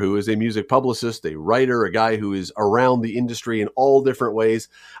Alper, who is a music publicist, a writer, a guy who is around the industry in all different ways.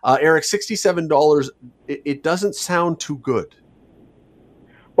 Eric, $67, it doesn't sound too good.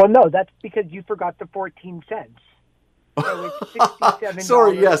 Well, no, that's because you forgot the 14 cents. So it's $67.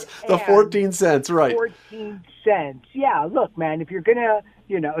 Sorry, yes, the 14 cents, right. 14 cents. Yeah, look, man, if you're going to,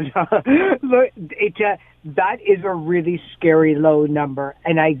 look, that is a really scary low number,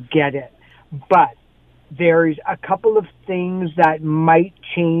 and I get it. But there's a couple of things that might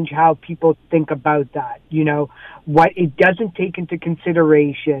change how people think about that. What it doesn't take into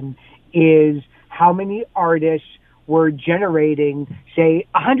consideration is how many artists were generating, say,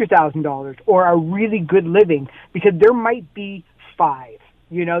 $100,000 or a really good living, because there might be five.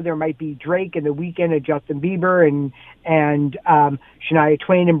 There might be Drake and The Weeknd and Justin Bieber and Shania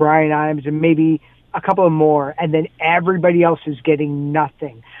Twain and Bryan Adams and maybe a couple of more, and then everybody else is getting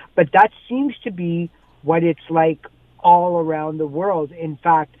nothing. But that seems to be what it's like all around the world. In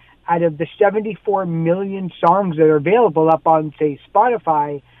fact, out of the 74 million songs that are available up on, say,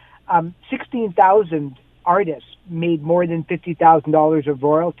 Spotify, 16,000 artists made more than $50,000 of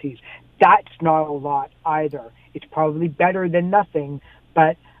royalties. That's not a lot either. It's probably better than nothing,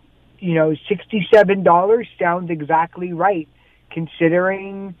 but $67 sounds exactly right,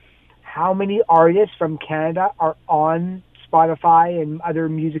 considering how many artists from Canada are on Spotify and other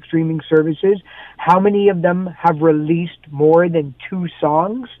music streaming services, how many of them have released more than 2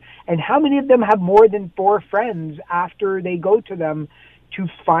 songs, and how many of them have more than 4 friends after they go to them to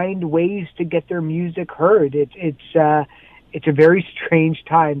find ways to get their music heard. It's a very strange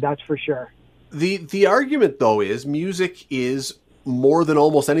time, that's for sure. The argument, though, is music is more than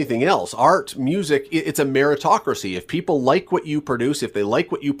almost anything else. Art, music, it's a meritocracy. If people like what you produce, if they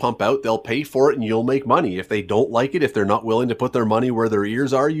like what you pump out, they'll pay for it and you'll make money. If they don't like it, if they're not willing to put their money where their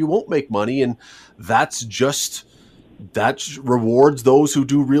ears are, you won't make money. And that rewards those who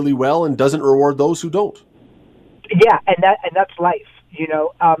do really well and doesn't reward those who don't. Yeah, and that's life,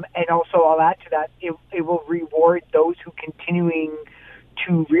 and also I'll add to that, it will reward those who continuing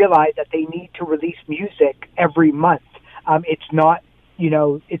to realize that they need to release music every month. It's not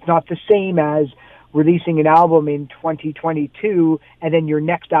the same as releasing an album in 2022 and then your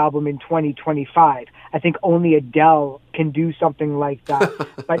next album in 2025. I think only Adele can do something like that.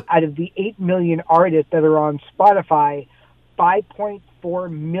 But out of the 8 million artists that are on Spotify,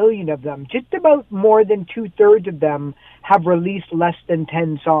 5.4 million of them, just about more than 2/3 of them, have released less than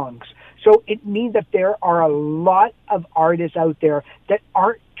 10 songs. So it means that there are a lot of artists out there that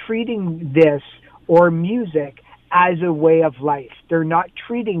aren't treating this or music as a way of life. They're not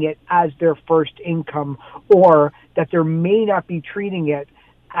treating it as their first income, or that they may not be treating it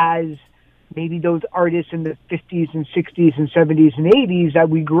as maybe those artists in the 50s and 60s and 70s and 80s that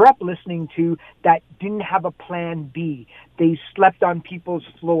we grew up listening to that didn't have a plan B. They slept on people's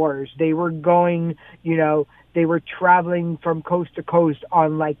floors. They were going, they were traveling from coast to coast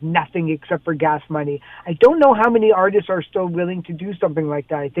on like nothing except for gas money. I don't know how many artists are still willing to do something like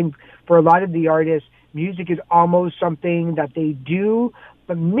that. I think for a lot of the artists, music is almost something that they do,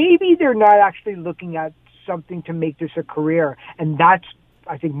 but maybe they're not actually looking at something to make this a career. And that's,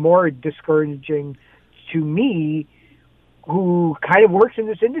 I think, more discouraging to me, who kind of works in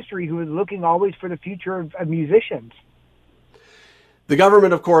this industry, who is looking always for the future of musicians. The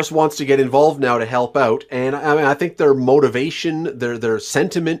government, of course, wants to get involved now to help out. And I think their motivation, their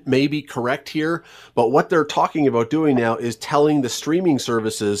sentiment may be correct here. But what they're talking about doing now is telling the streaming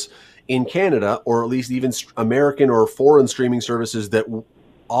services in Canada, or at least even American or foreign streaming services that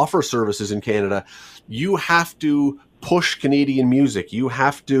offer services in Canada, you have to push Canadian music. You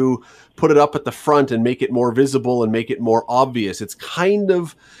have to put it up at the front and make it more visible and make it more obvious. It's kind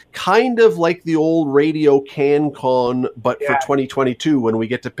of like the old radio CanCon, but for 2022, when we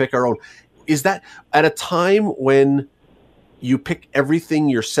get to pick our own. Is that at a time when you pick everything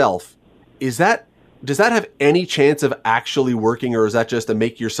yourself? Does that have any chance of actually working, or is that just to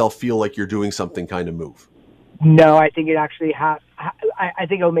make yourself feel like you're doing something kind of move? No, I think it actually I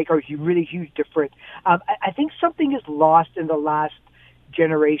think it'll make a really huge difference. I think something is lost in the last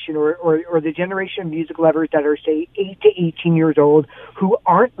generation, or the generation of music lovers that are, say, 8 to 18 years old, who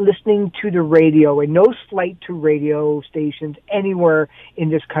aren't listening to the radio, and no slight to radio stations anywhere in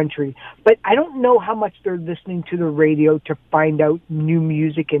this country. But I don't know how much they're listening to the radio to find out new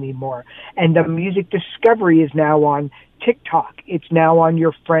music anymore. And the music discovery is now on TikTok. It's now on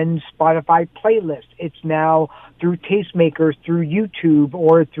your friend's Spotify playlist. It's now through Tastemakers, through YouTube,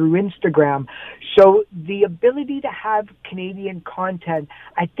 or through Instagram. So the ability to have Canadian content,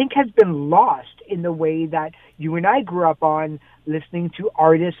 I think, has been lost in the way that you and I grew up on listening to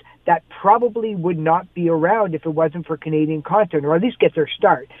artists that probably would not be around if it wasn't for Canadian content, or at least get their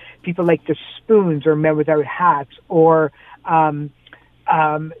start. People like the Spoons, or Men Without Hats, or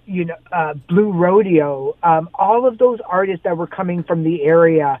Blue Rodeo, all of those artists that were coming from the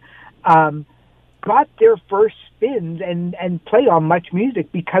area got their first spins and play on Much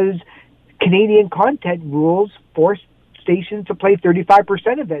Music because Canadian content rules forced stations to play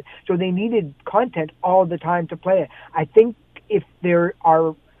 35% of it. So they needed content all the time to play it. I think if there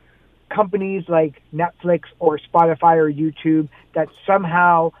are companies like Netflix or Spotify or YouTube that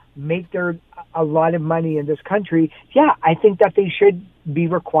somehow make a lot of money in this country, I think that they should be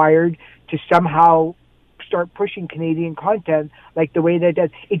required to somehow start pushing Canadian content like the way that it does.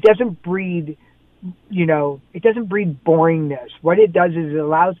 It doesn't breed, it doesn't breed boringness. What it does is it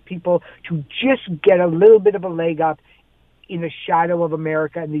allows people to just get a little bit of a leg up in the shadow of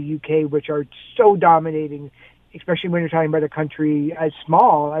America and the UK, which are so dominating, especially when you're talking about a country as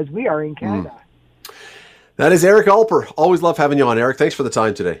small as we are in Canada. That is Eric Alper. Always love having you on, Eric. Thanks for the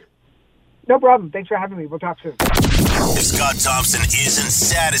time today. No problem. Thanks for having me. We'll talk soon. If Scott Thompson isn't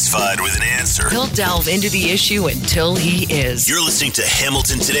satisfied with an answer, He'll delve into the issue until he is. You're listening to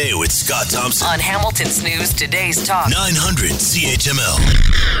Hamilton Today with Scott Thompson On Hamilton's News Today's Talk. 900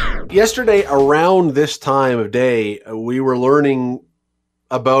 CHML. Yesterday, around this time of day, we were learning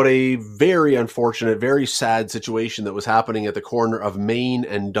about a very unfortunate, very sad situation that was happening at the corner of Main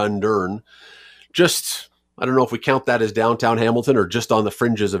and Dundurn. Just, I don't know if we count that as downtown Hamilton or just on the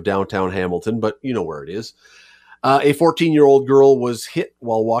fringes of downtown Hamilton, but you know where it is. A 14-year-old girl was hit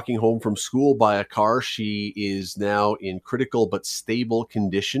while walking home from school by a car. She is now in critical but stable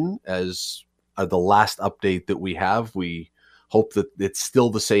condition as the last update that we have. We hope that it's still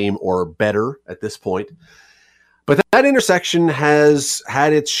the same or better at this point. But that intersection has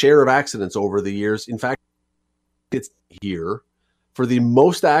had its share of accidents over the years. In fact, it's here for the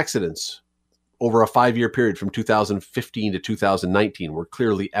most accidents over a 5-year period from 2015 to 2019. We're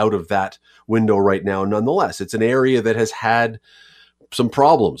clearly out of that window right now. Nonetheless, it's an area that has had some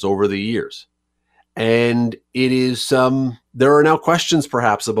problems over the years. And it is, there are now questions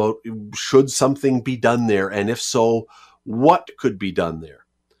perhaps about should something be done there? And if so, what could be done there?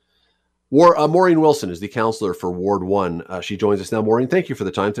 Maureen Wilson is the counselor for Ward 1. She joins us now. Maureen, thank you for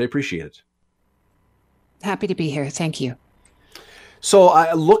the time today. Appreciate it. Happy to be here. Thank you. So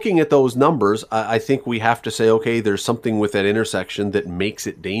looking at those numbers, I think we have to say, okay, there's something with that intersection that makes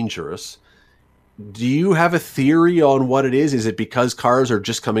it dangerous. Do you have a theory on what it is? Is it because cars are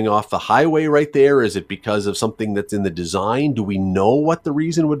just coming off the highway right there? Is it because of something that's in the design? Do we know what the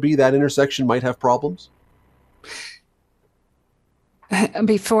reason would be that intersection might have problems?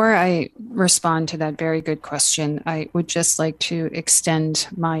 Before I respond to that very good question, I would just like to extend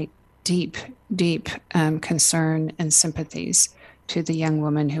my deep concern and sympathies to the young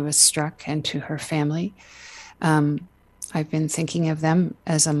woman who was struck and to her family. I've been thinking of them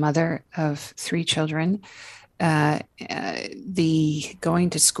as a mother of 3 children. The going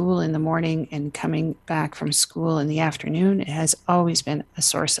to school in the morning and coming back from school in the afternoon has always been a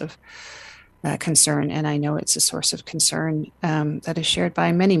source of concern, and I know it's a source of concern that is shared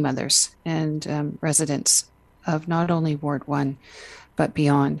by many mothers and residents of not only Ward 1, but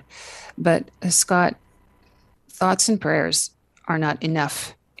beyond. But Scott, thoughts and prayers are not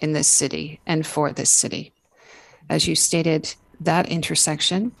enough in this city and for this city. As you stated, that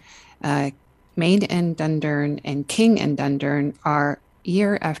intersection, Main and Dundurn and King and Dundurn are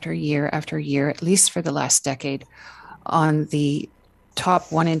year after year after year, at least for the last decade, on the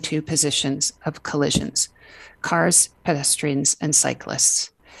top 1 and 2 positions of collisions, cars, pedestrians, and cyclists.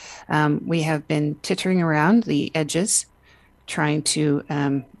 We have been tittering around the edges, trying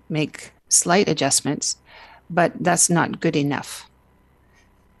to make slight adjustments, but that's not good enough.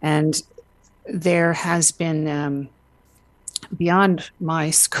 And there has been, beyond my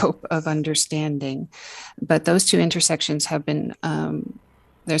scope of understanding, but those 2 intersections have been,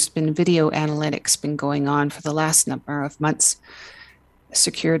 there's been video analytics been going on for the last number of months,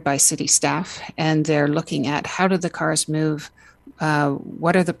 secured by city staff, and they're looking at how do the cars move,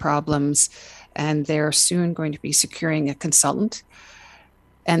 what are the problems, and they're soon going to be securing a consultant.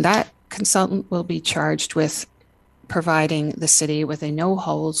 And that consultant will be charged with providing the city with a no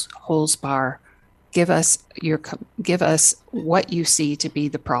holds bar. Give us what you see to be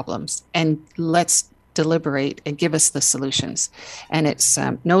the problems, and let's deliberate and give us the solutions. And it's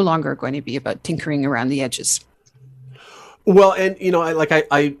no longer going to be about tinkering around the edges. Well, and you know,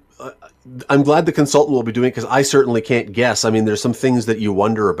 I'm glad the consultant will be doing it, because I certainly can't guess. I mean, there's some things that you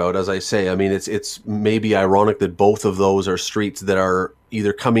wonder about, as I say. I mean, it's maybe ironic that both of those are streets that are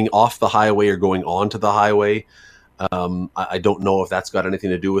either coming off the highway or going onto the highway. I don't know if that's got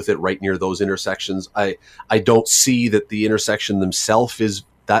anything to do with it right near those intersections. I don't see that the intersection themselves is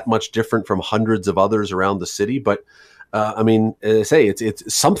that much different from hundreds of others around the city. But I mean, as I say,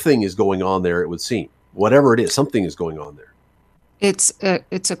 it's something is going on there, it would seem. Whatever it is, something is going on there. It's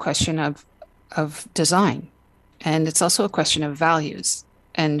a question of design, and it's also a question of values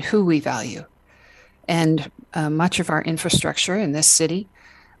and who we value. And much of our infrastructure in this city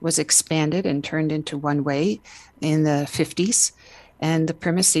was expanded and turned into one way in the 50s, and the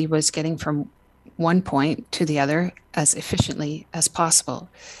primacy was getting from one point to the other as efficiently as possible.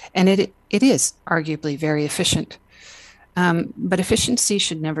 And it is arguably very efficient. But efficiency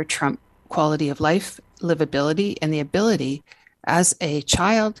should never trump quality of life, livability, and the ability as a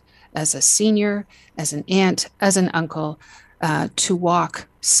child, as a senior, as an aunt, as an uncle, to walk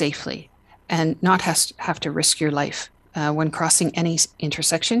safely and not have to risk your life when crossing any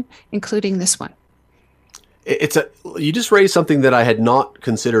intersection, including this one. You just raised something that I had not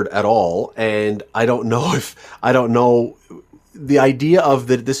considered at all, and I don't know the idea of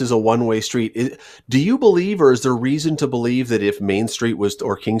that this is a one-way street, do you believe, or is there reason to believe that if Main Street was,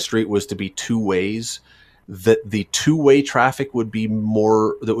 or King Street was to be two ways, that the two-way traffic would be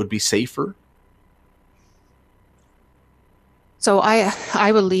safer? So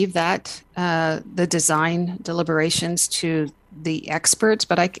I will leave that the design deliberations to the experts,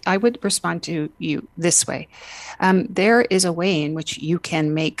 but I would respond to you this way. There is a way in which you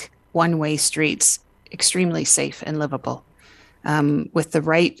can make one-way streets extremely safe and livable with the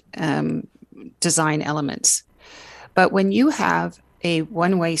right design elements. But when you have a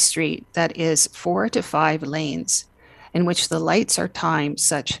one-way street that is 4 to 5 lanes, in which the lights are timed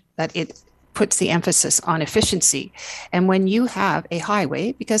such that it puts the emphasis on efficiency. And when you have a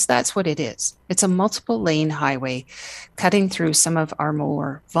highway, because that's what it is, it's a multiple lane highway cutting through some of our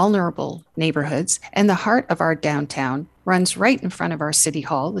more vulnerable neighborhoods, and the heart of our downtown runs right in front of our city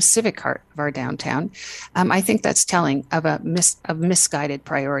hall, the civic heart of our downtown. I think that's telling of misguided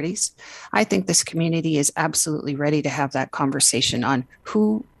priorities. I think this community is absolutely ready to have that conversation on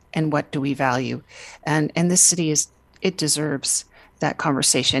who and what do we value. And this city it deserves that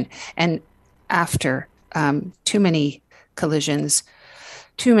conversation. And after too many collisions,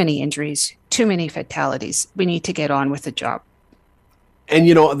 too many injuries, too many fatalities, we need to get on with the job. And,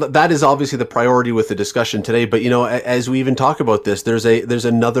 that is obviously the priority with the discussion today. But, as we even talk about this, there's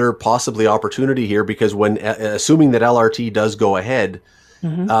another possibly opportunity here, because when assuming that LRT does go ahead,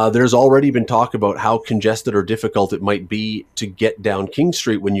 there's already been talk about how congested or difficult it might be to get down King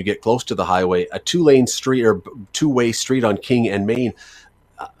Street when you get close to the highway. A two-lane street or two-way street on King and Main.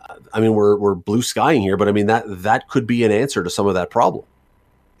 We're blue skying here, but that could be an answer to some of that problem,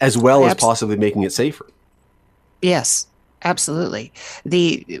 as well as possibly making it safer. Yes, absolutely.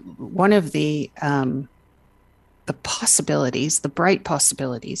 One of the possibilities, the bright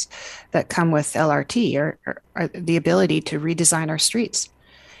possibilities that come with LRT are the ability to redesign our streets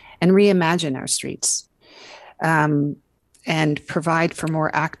and reimagine our streets, and provide for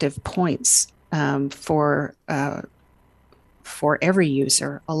more active points for every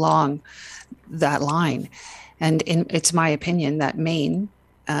user along that line. And it's my opinion that Main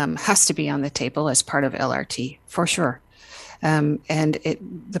has to be on the table as part of LRT, for sure. And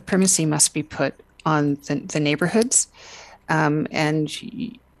the primacy must be put on the neighborhoods. And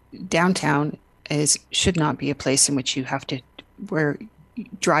downtown should not be a place in which where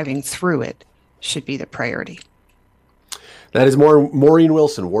driving through it should be the priority. That is Maureen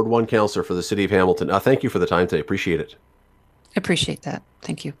Wilson, Ward 1 Councillor for the City of Hamilton. Thank you for the time today. Appreciate it. Appreciate that.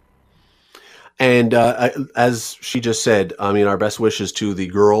 Thank you. And as she just said, our best wishes to the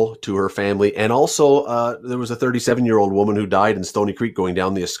girl, to her family. And also, there was a 37-year-old woman who died in Stony Creek going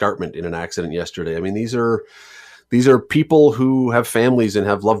down the escarpment in an accident yesterday. These are people who have families and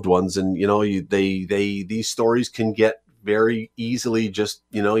have loved ones. And, these stories can get very easily just,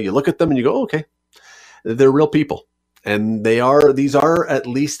 you look at them and you go, okay, they're real people. And these are at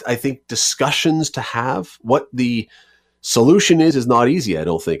least, I think, discussions to have. What the solution is not easy, I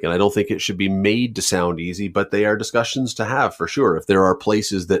don't think. And I don't think it should be made to sound easy, but they are discussions to have for sure. If there are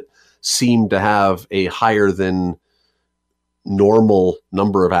places that seem to have a higher than normal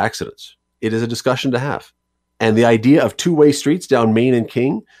number of accidents, it is a discussion to have. And the idea of two-way streets down Main and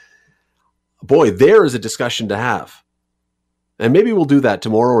King, boy, there is a discussion to have. And maybe we'll do that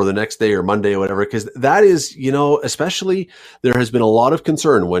tomorrow or the next day or Monday or whatever, because that is, especially there has been a lot of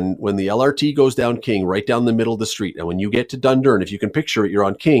concern when the LRT goes down King, right down the middle of the street. And when you get to Dundurn, if you can picture it, you're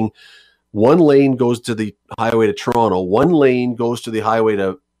on King. One lane goes to the highway to Toronto. One lane goes to the highway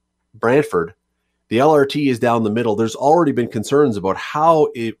to Brantford. The LRT is down the middle. There's already been concerns about how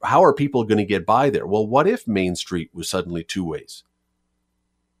are people going to get by there? Well, what if Main Street was suddenly two ways?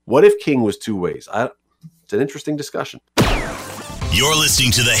 What if King was two ways? It's an interesting discussion. You're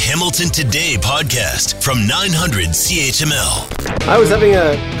listening to the Hamilton Today podcast from 900 CHML. I was having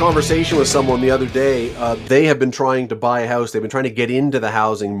a conversation with someone the other day. They have been trying to buy a house. They've been trying to get into the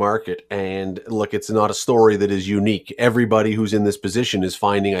housing market. And look, it's not a story that is unique. Everybody who's in this position is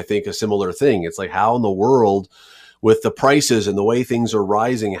finding, I think, a similar thing. It's like, how in the world, with the prices and the way things are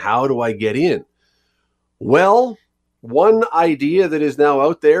rising, how do I get in? Well, one idea that is now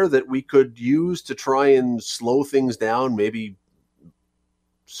out there that we could use to try and slow things down, maybe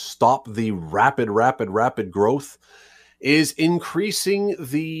stop the rapid growth, is increasing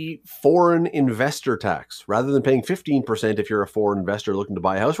the foreign investor tax. Rather than paying 15% if you're a foreign investor looking to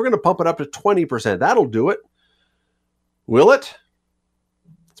buy a house, we're going to pump it up to 20%. That'll do it. Will it?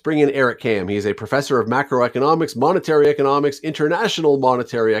 Let's bring in Eric Kam. He is a professor of macroeconomics, monetary economics, international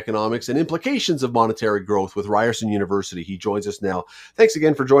monetary economics, and implications of monetary growth with Ryerson University. He joins us now. Thanks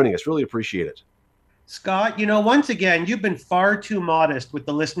again for joining us. Really appreciate it. Scott, once again, you've been far too modest with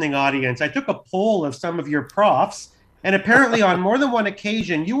the listening audience. I took a poll of some of your profs, and apparently on more than one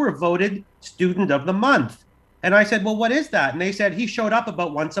occasion, you were voted Student of the Month. And I said, well, what is that? And they said he showed up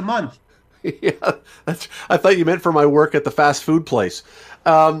about once a month. Yeah, I thought you meant for my work at the fast food place.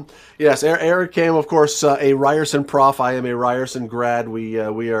 Yes, Eric Kam, of course, a Ryerson prof. I am a Ryerson grad. We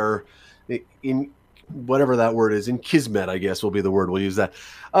are in whatever that word is, in Kismet, I guess will be the word. We'll use that.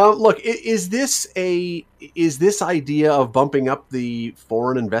 Look, is this idea of bumping up the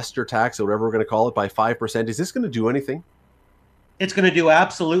foreign investor tax, or whatever we're going to call it, by 5%? Is this going to do anything? It's going to do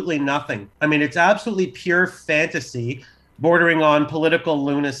absolutely nothing. I mean, it's absolutely pure fantasy, bordering on political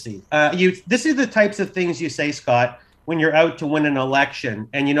lunacy. This is the types of things you say, Scott, when you're out to win an election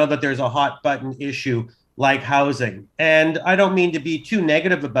and you know that there's a hot button issue like housing. And I don't mean to be too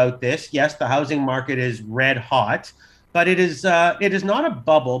negative about this. Yes, the housing market is red hot, but it is not a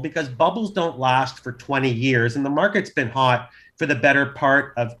bubble, because bubbles don't last for 20 years. And the market's been hot for the better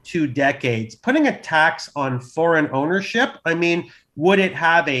part of 2 decades. Putting a tax on foreign ownership, I mean, would it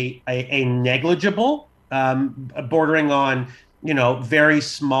have a negligible, bordering on, very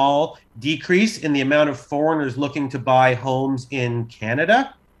small decrease in the amount of foreigners looking to buy homes in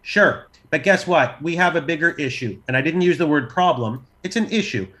Canada? Sure. But guess what? We have a bigger issue. And I didn't use the word problem. It's an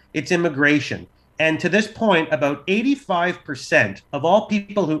issue. It's immigration. And to this point, about 85% of all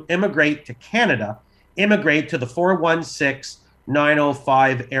people who immigrate to Canada immigrate to the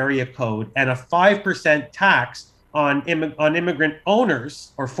 416-905 area code, and a 5% tax on immigrant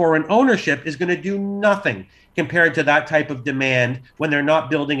owners or foreign ownership is going to do nothing compared to that type of demand when they're not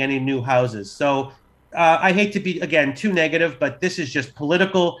building any new houses. So I hate to be, again, too negative, but this is just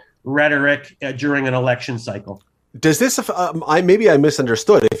political rhetoric during an election cycle. Does this, maybe I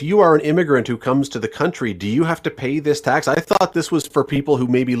misunderstood. If you are an immigrant who comes to the country, do you have to pay this tax? I thought this was for people who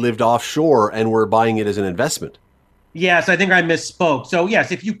maybe lived offshore and were buying it as an investment. Yes, I think I misspoke. So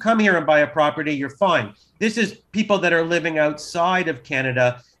yes, if you come here and buy a property, you're fine. This is people that are living outside of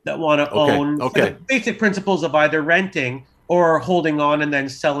Canada that want to own the basic principles of either renting or holding on and then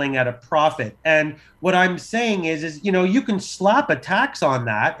selling at a profit. And what I'm saying is you can slap a tax on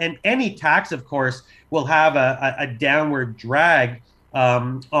that, and any tax, of course, will have a downward drag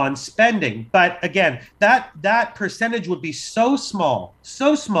on spending. But again, that percentage would be so small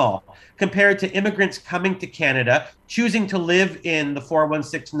compared to immigrants coming to Canada, choosing to live in the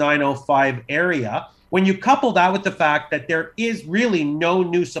 416-905 area. When you couple that with the fact that there is really no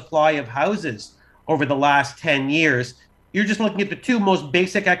new supply of houses over the last 10 years, you're just looking at the two most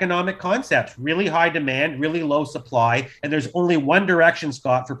basic economic concepts: really high demand, really low supply, and there's only one direction,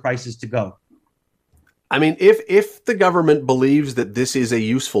 Scott, for prices to go. I mean, if the government believes that this is a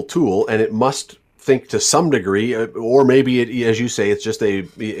useful tool, and it must think to some degree, or maybe it, as you say, it's just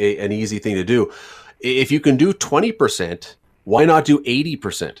an easy thing to do. If you can do 20%, why not do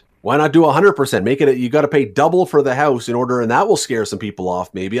 80%? Why not do 100%? Make it, you got to pay double for the house in order, and that will scare some people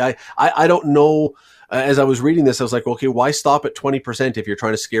off. Maybe I don't know. As I was reading this, I was like, okay, why stop at 20% if you're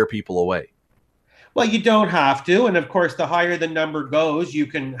trying to scare people away? Well, you don't have to. And of course, the higher the number goes, you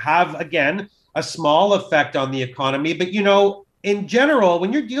can have, again, a small effect on the economy. But, in general,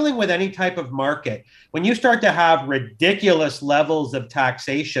 when you're dealing with any type of market, when you start to have ridiculous levels of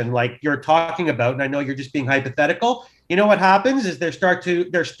taxation like you're talking about, and I know you're just being hypothetical, what happens is there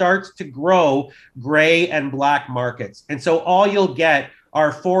starts to grow gray and black markets. And so all you'll get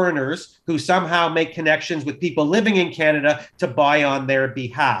are foreigners who somehow make connections with people living in Canada to buy on their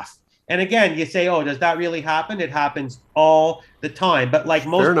behalf. And again, you say, oh, does that really happen? It happens all the time. But like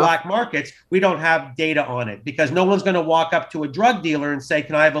most black markets, we don't have data on it, because no one's going to walk up to a drug dealer and say,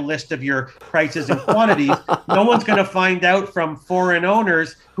 can I have a list of your prices and quantities? No one's going to find out from foreign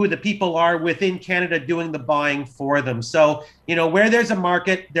owners who the people are within Canada doing the buying for them. So, where there's a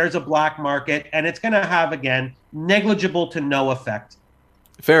market, there's a black market, and it's going to have, again, negligible to no effect.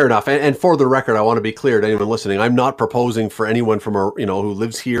 Fair enough. And for the record, I want to be clear to anyone listening. I'm not proposing for anyone from who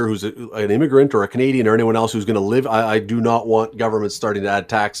lives here, who's an immigrant or a Canadian, or anyone else who's going to live. I do not want government starting to add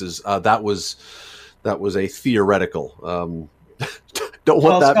taxes. That was a theoretical. Don't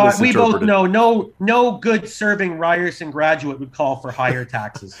want that Scott, misinterpreted. We both know no good serving Ryerson graduate would call for higher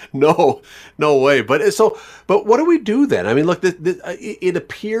taxes. No way. But what do we do then? I mean, look, it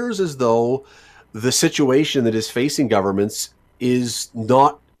appears as though the situation that is facing governments is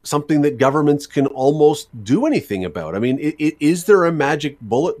not something that governments can almost do anything about. I mean, is there a magic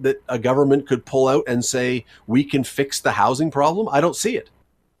bullet that a government could pull out and say, we can fix the housing problem? I don't see it.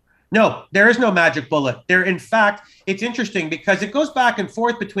 No, there is no magic bullet. In fact, it's interesting because it goes back and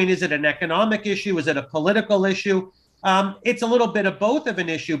forth between, is it an economic issue? Is it a political issue? it's a little bit of both of an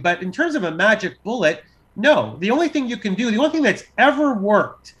issue. But in terms of a magic bullet, no. The only thing you can do, the only thing that's ever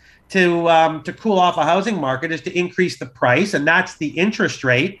worked to cool off a housing market is to increase the price, and that's the interest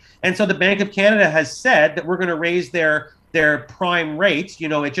rate. And so the Bank of Canada has said that we're going to raise their prime rates.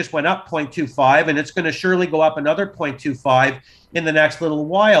 It just went up 0.25, and it's going to surely go up another 0.25 in the next little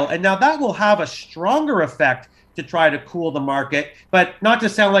while. And now that will have a stronger effect to try to cool the market. But not to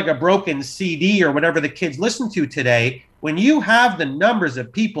sound like a broken CD or whatever the kids listen to today, when you have the numbers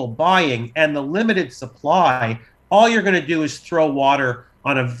of people buying and the limited supply, all you're going to do is throw water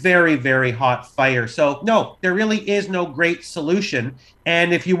on a very, very hot fire. So no, there really is no great solution.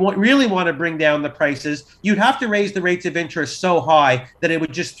 And if you really want to bring down the prices, you'd have to raise the rates of interest so high that it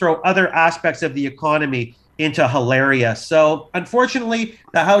would just throw other aspects of the economy into hilaria. So unfortunately,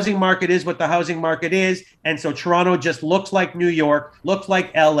 the housing market is what the housing market is. And so Toronto just looks like New York, looks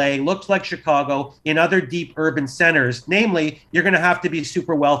like LA, looks like Chicago in other deep urban centers. Namely, you're going to have to be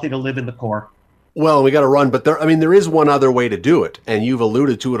super wealthy to live in the core. Well, we got to run, but there is one other way to do it, and you've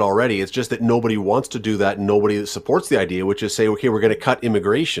alluded to it already. It's just that nobody wants to do that, and nobody supports the idea, which is say, okay, we're going to cut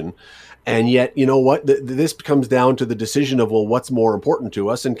immigration, and yet, you know what? This comes down to the decision of, well, what's more important to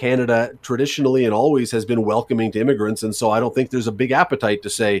us? And Canada traditionally and always has been welcoming to immigrants, and so I don't think there's a big appetite to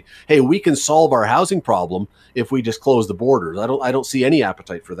say, hey, we can solve our housing problem if we just close the borders. I don't see any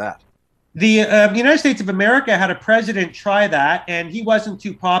appetite for that. The United States of America had a president try that, and he wasn't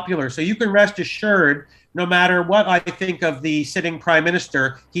too popular. So you can rest assured, no matter what I think of the sitting prime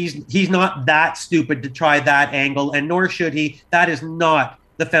minister, he's not that stupid to try that angle, and nor should he. That is not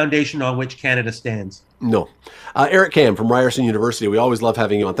the foundation on which Canada stands. No. Eric Kam from Ryerson University, we always love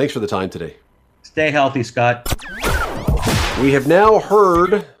having you on. Thanks for the time today. Stay healthy, Scott. We have now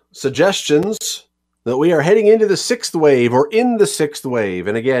heard suggestions that we are heading into the sixth wave or in the sixth wave.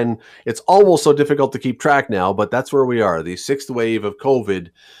 And again, it's almost so difficult to keep track now, but that's where we are, the sixth wave of COVID.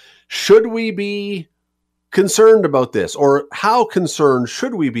 Should we be concerned about this, or how concerned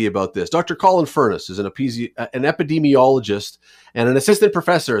should we be about this? Dr. Colin Furness is an epidemiologist and an assistant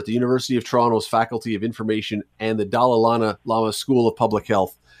professor at the University of Toronto's Faculty of Information and the Dalai Lama School of Public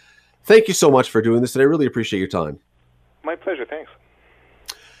Health. Thank you so much for doing this, and I really appreciate your time. My pleasure. Thanks.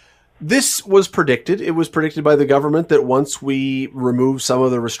 This was predicted. It was predicted by the government that once we remove some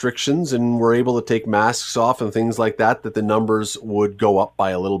of the restrictions and we're able to take masks off and things like that, that the numbers would go up by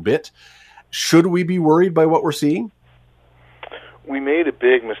a little bit. Should we be worried by what we're seeing? We made a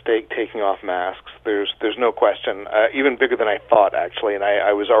big mistake taking off masks. There's no question. Even bigger than I thought, actually, and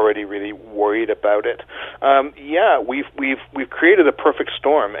I was already really worried about it. We've created a perfect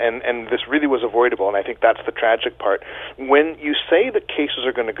storm, and this really was avoidable, and I think that's the tragic part. When you say that cases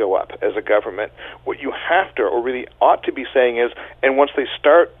are going to go up as a government, what you have to, or really ought to be saying is, and once they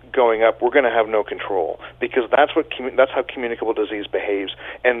start going up, we're going to have no control, because that's how communicable disease behaves.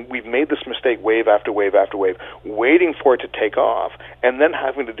 And we've made this mistake wave after wave after wave, waiting for it to take off, and then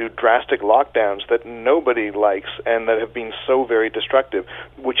having to do drastic lockdowns that nobody likes and that have been so very destructive.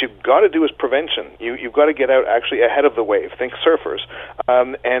 What you've got to do is prevention. You've got to get out actually ahead of the wave. Think surfers,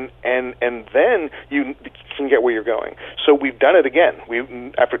 and then you can get where you're going. So we've done it again.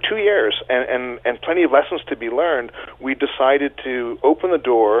 After 2 years and plenty of lessons to be learned, we decided to open the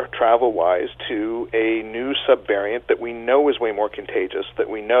door travel-wise to a new subvariant that we know is way more contagious, that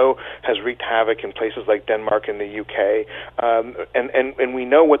we know has wreaked havoc in places like Denmark and the UK, and we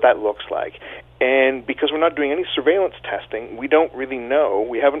know what that looks like. And because we're not doing any surveillance testing, we don't really know.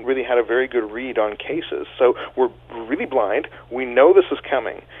 We haven't really had a very good read on cases. So we're really blind. We know this is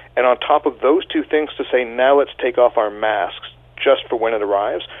coming. And on top of those two things, to say, now let's take off our masks just for when it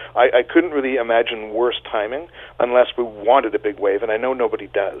arrives, I couldn't really imagine worse timing unless we wanted a big wave, and I know nobody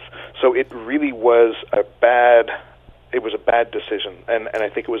does. So it really was a bad decision, and I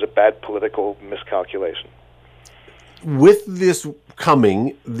think it was a bad political miscalculation. With this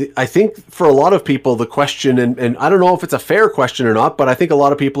coming, I think for a lot of people, the question, and I don't know if it's a fair question or not, but I think a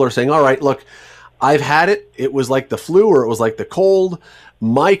lot of people are saying, all right, look, I've had it. It was like the flu or it was like the cold.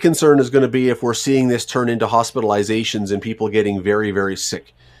 My concern is going to be if we're seeing this turn into hospitalizations and people getting very, very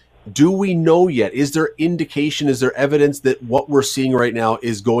sick. Do we know yet? Is there indication, is there evidence that what we're seeing right now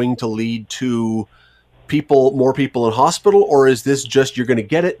is going to lead to more people in hospital, or is this just you're going to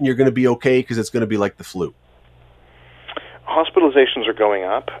get it and you're going to be okay because it's going to be like the flu? Hospitalizations are going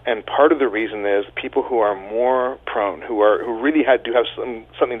up, and part of the reason is people who are more prone, who really do have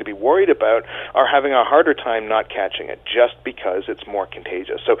something to be worried about, are having a harder time not catching it just because it's more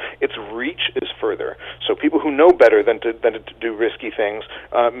contagious. So its reach is further. So people who know better than to do risky things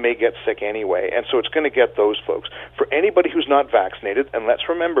may get sick anyway, and so it's going to get those folks. For anybody who's not vaccinated, and let's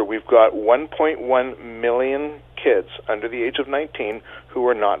remember we've got 1.1 million kids under the age of 19 who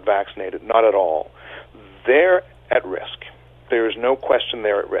are not vaccinated, not at all. They're at risk. There is no question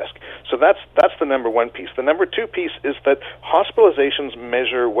they're at risk. So that's the number one piece. The number two piece is that hospitalizations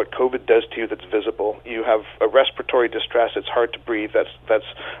measure what COVID does to you that's visible. You have a respiratory distress. It's hard to breathe.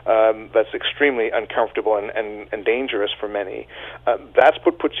 That's extremely uncomfortable and dangerous for many. That's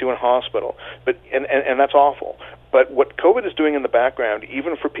what puts you in hospital. And that's awful. But what COVID is doing in the background,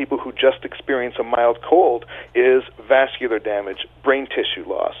 even for people who just experience a mild cold, is vascular damage, brain tissue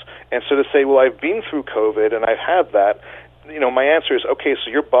loss. And so to say, well, I've been through COVID and I've had that, my answer is, okay, so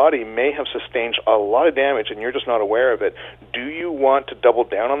your body may have sustained a lot of damage and you're just not aware of it. Do you want to double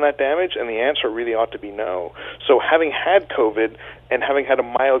down on that damage? And the answer really ought to be no. So having had COVID and having had a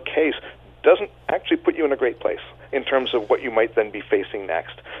mild case doesn't actually put you in a great place in terms of what you might then be facing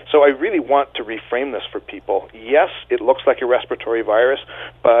next. So I really want to reframe this for people. Yes, it looks like a respiratory virus,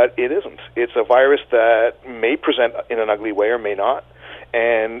 but it isn't. It's a virus that may present in an ugly way or may not.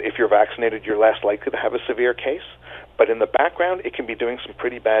 And if you're vaccinated, you're less likely to have a severe case. But in the background, it can be doing some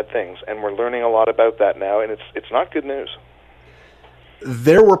pretty bad things, and we're learning a lot about that now, and it's not good news.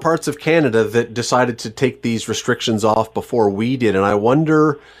 There were parts of Canada that decided to take these restrictions off before we did, and I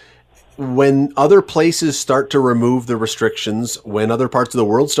wonder, when other places start to remove the restrictions, when other parts of the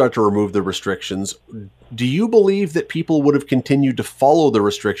world start to remove the restrictions, do you believe that people would have continued to follow the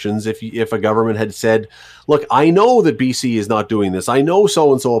restrictions if a government had said, look, I know that BC is not doing this, I know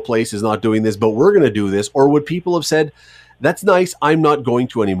so-and-so a place is not doing this, but we're going to do this? Or would people have said, that's nice, I'm not going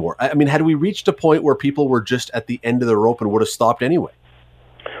to anymore? I mean, had we reached a point where people were just at the end of the rope and would have stopped anyway?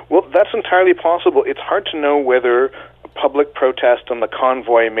 Well, that's entirely possible. It's hard to know whether public protest on the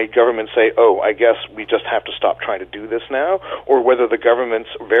convoy made government say, oh, I guess we just have to stop trying to do this now, or whether the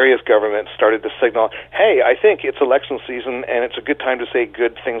various governments started to signal, hey, I think it's election season and it's a good time to say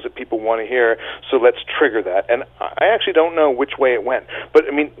good things that people want to hear, so let's trigger that. And I actually don't know which way it went. But,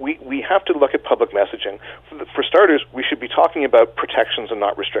 I mean, we have to look at public messaging. For starters, we should be talking about protections and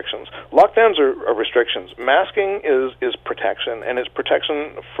not restrictions. Lockdowns are restrictions. Masking is protection, and it's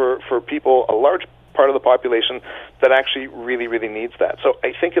protection for people, a large part of the population that actually really, really needs that. So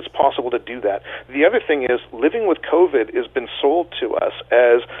I think it's possible to do that. The other thing is, living with COVID has been sold to us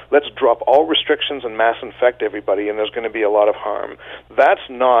as, let's drop all restrictions and mass infect everybody, and there's going to be a lot of harm. That's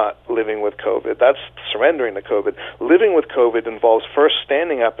not living with COVID. That's surrendering to COVID. Living with COVID involves first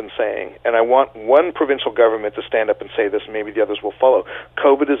standing up and saying, and I want one provincial government to stand up and say this, and maybe the others will follow,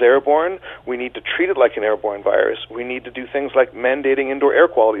 COVID is airborne. We need to treat it like an airborne virus. We need to do things like mandating indoor air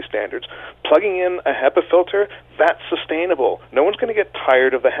quality standards. Plugging in a HEPA filter, that's sustainable. No one's going to get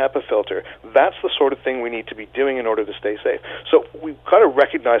tired of the HEPA filter. That's the sort of thing we need to be doing in order to stay safe. So we've got to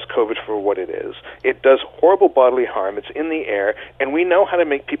recognize COVID for what it is. It does horrible bodily harm. It's in the air, and we know how to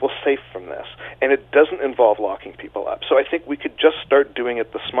make people safe from this. And it doesn't involve locking people up. So I think we could just start doing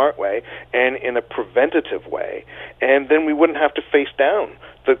it the smart way and in a preventative way, and then we wouldn't have to face down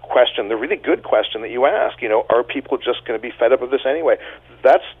the question, the really good question that you ask, are people just going to be fed up with this anyway?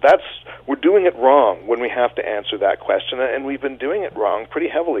 We're doing it wrong when we have to answer that question, and we've been doing it wrong pretty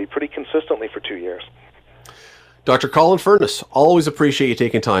heavily, pretty consistently for 2 years. Dr. Colin Furness, always appreciate you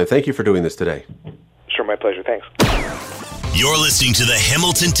taking time. Thank you for doing this today. Sure, my pleasure. Thanks. You're listening to the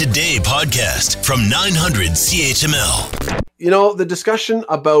Hamilton Today podcast from 900 CHML. The discussion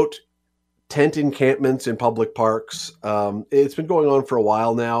about tent encampments in public parks, it's been going on for a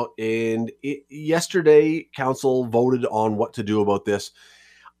while now, and yesterday council voted on what to do about this.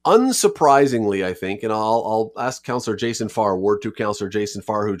 Unsurprisingly, I think, and I'll ask Councillor Jason Farr, Ward 2 Councillor Jason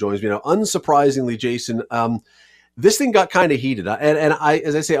Farr, who joins me now. Unsurprisingly, Jason, this thing got kind of heated, and I,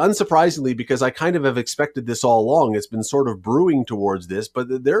 as I say, unsurprisingly, because I kind of have expected this all along. It's been sort of brewing towards this,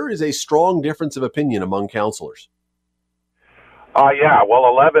 but there is a strong difference of opinion among councillors. Yeah, well,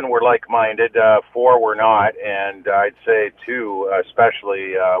 11 were like-minded, 4 were not, and I'd say 2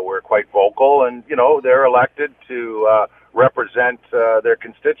 especially were quite vocal, and, they're elected to represent their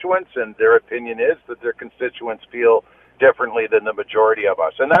constituents, and their opinion is that their constituents feel differently than the majority of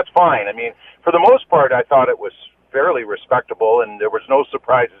us, and that's fine. I mean, for the most part, I thought it was fairly respectable, and there was no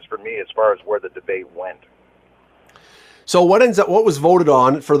surprises for me as far as where the debate went. So what was voted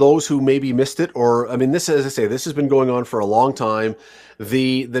on, for those who maybe missed it, or, I mean, this, as I say, this has been going on for a long time.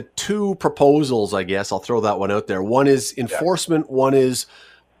 The 2 proposals, I guess, I'll throw that one out there. One is enforcement, one is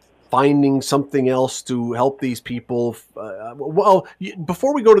finding something else to help these people. Well,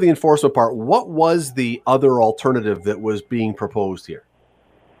 before we go to the enforcement part, what was the other alternative that was being proposed here?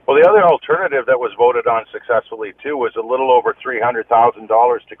 Well, the other alternative that was voted on successfully, too, was a little over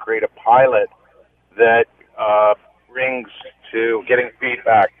 $300,000 to create a pilot that brings to getting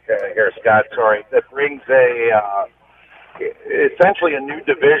feedback here, Scott. Sorry, that brings essentially a new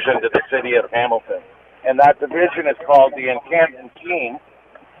division to the city of Hamilton, and that division is called the Encampment Team.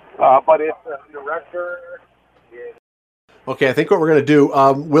 But it's a director. Okay, I think what we're going to do,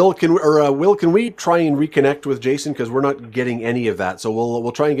 Will, can we try and reconnect with Jason, because we're not getting any of that. So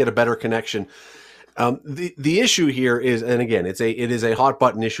we'll try and get a better connection. The issue here is, and again, it is a hot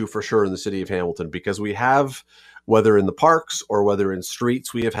button issue for sure in the city of Hamilton, because we have, whether in the parks or whether in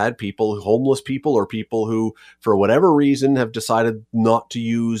streets, we have had people, homeless people, or people who, for whatever reason, have decided not to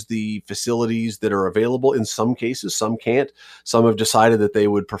use the facilities that are available. In some cases, some can't. Some have decided that they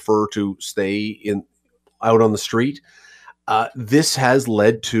would prefer to stay out on the street. This has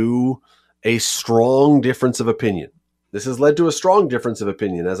led to a strong difference of opinion. As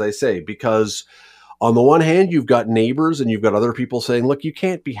I say, because on the one hand, you've got neighbors and you've got other people saying, look, you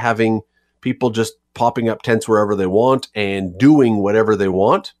can't be having people just popping up tents wherever they want and doing whatever they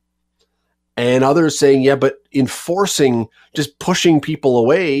want. And others saying, yeah, but enforcing, just pushing people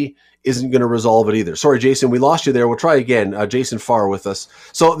away isn't going to resolve it either. Sorry, Jason, we lost you there. We'll try again. Jason Farr with us.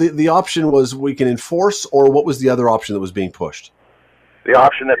 So the option was we can enforce, or what was the other option that was being pushed? The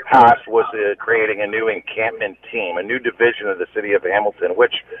option that passed was creating a new encampment team, a new division of the city of Hamilton,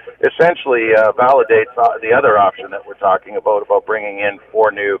 which essentially validates the other option that we're talking about bringing in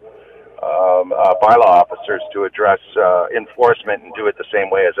 4 new bylaw officers to address enforcement and do it the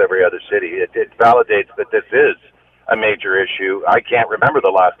same way as every other city. It validates that this is a major issue. I can't remember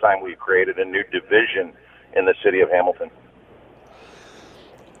the last time we created a new division in the city of Hamilton.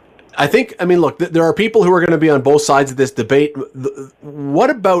 Look, there are people who are going to be on both sides of this debate. What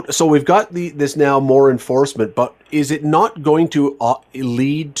about, so we've got this now more enforcement, but is it not going to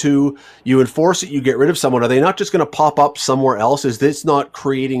lead to, you enforce it, you get rid of someone? Are they not just going to pop up somewhere else? Is this not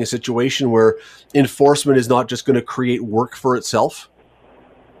creating a situation where enforcement is not just going to create work for itself?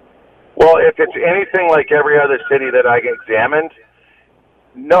 Well, if it's anything like every other city that I examined,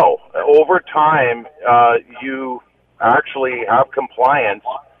 no. Over time, you actually have compliance.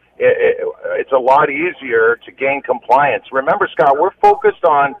 It's a lot easier to gain compliance. Remember, Scott, we're focused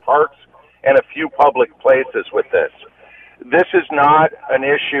on parks and a few public places with this. This is not an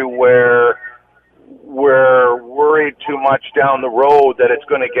issue where we're worried too much down the road that it's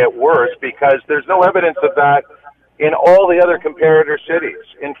going to get worse, because there's no evidence of that in all the other comparator cities.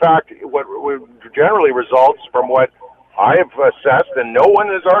 In fact, what generally results from what I have assessed, and no one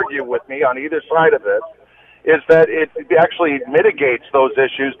has argued with me on either side of this, is that it actually mitigates those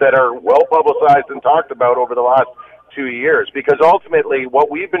issues that are well publicized and talked about over the last 2 years. Because ultimately, what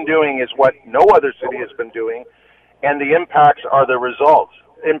we've been doing is what no other city has been doing, and the impacts are the results.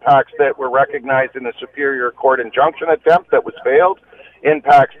 Impacts that were recognized in the Superior Court injunction attempt that was failed,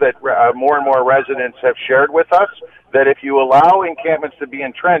 impacts that more and more residents have shared with us, that if you allow encampments to be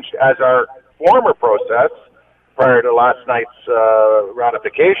entrenched, as our former process prior to last night's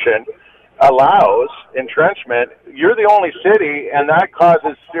ratification allows entrenchment, you're the only city, and that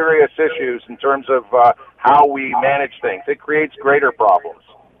causes serious issues in terms of how we manage things. It creates greater problems.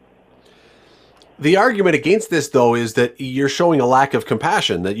 The argument against this, though, is that you're showing a lack of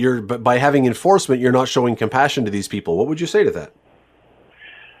compassion, that by having enforcement, you're not showing compassion to these people. What would you say to that?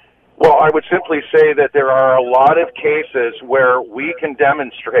 Well, I would simply say that there are a lot of cases where we can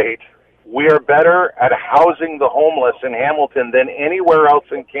demonstrate we are better at housing the homeless in Hamilton than anywhere else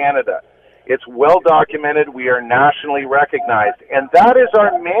in Canada. It's well documented. We are nationally recognized. And that is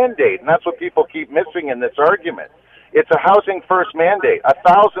our mandate. And that's what people keep missing in this argument. It's a housing first mandate.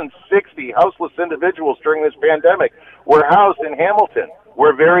 1,060 houseless individuals during this pandemic were housed in Hamilton.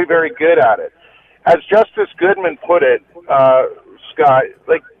 We're very, very good at it. As Justice Goodman put it, Scott,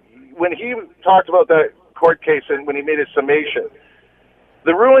 like when he talked about that court case and when he made his summation,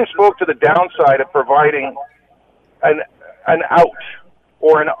 the ruling spoke to the downside of providing an out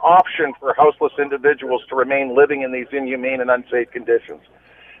or an option for houseless individuals to remain living in these inhumane and unsafe conditions.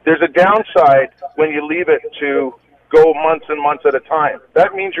 There's a downside when you leave it to go months and months at a time.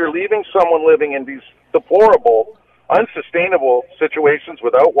 That means you're leaving someone living in these deplorable, unsustainable situations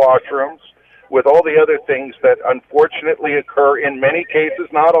without washrooms, with all the other things that unfortunately occur in many cases,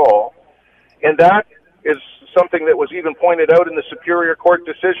 not all. And that is something that was even pointed out in the Superior Court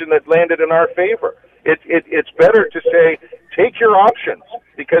decision that landed in our favor. It's better to say, take your options,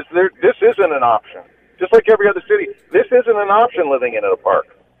 because this isn't an option. Just like every other city, this isn't an option living in a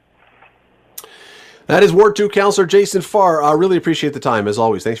park. That is Ward 2 Councillor Jason Farr. I really appreciate the time, as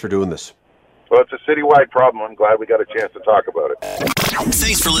always. Thanks for doing this. Well, it's a citywide problem. I'm glad we got a chance to talk about it.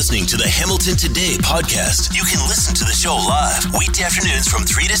 Thanks for listening to the Hamilton Today podcast. You can listen to the show live weekday afternoons from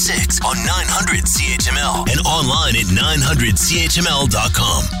 3 to 6 on 900 CHML and online at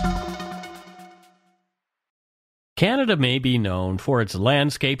 900CHML.com. Canada may be known for its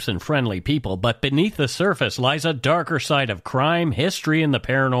landscapes and friendly people, but beneath the surface lies a darker side of crime, history, and the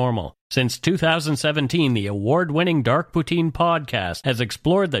paranormal. Since 2017, the award-winning Dark Poutine podcast has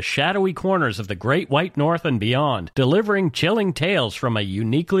explored the shadowy corners of the Great White North and beyond, delivering chilling tales from a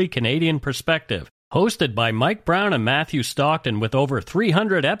uniquely Canadian perspective. Hosted by Mike Brown and Matthew Stockton with over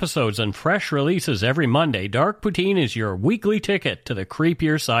 300 episodes and fresh releases every Monday, Dark Poutine is your weekly ticket to the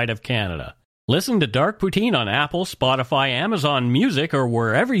creepier side of Canada. Listen to Dark Poutine on Apple, Spotify, Amazon Music, or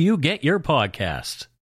wherever you get your podcasts.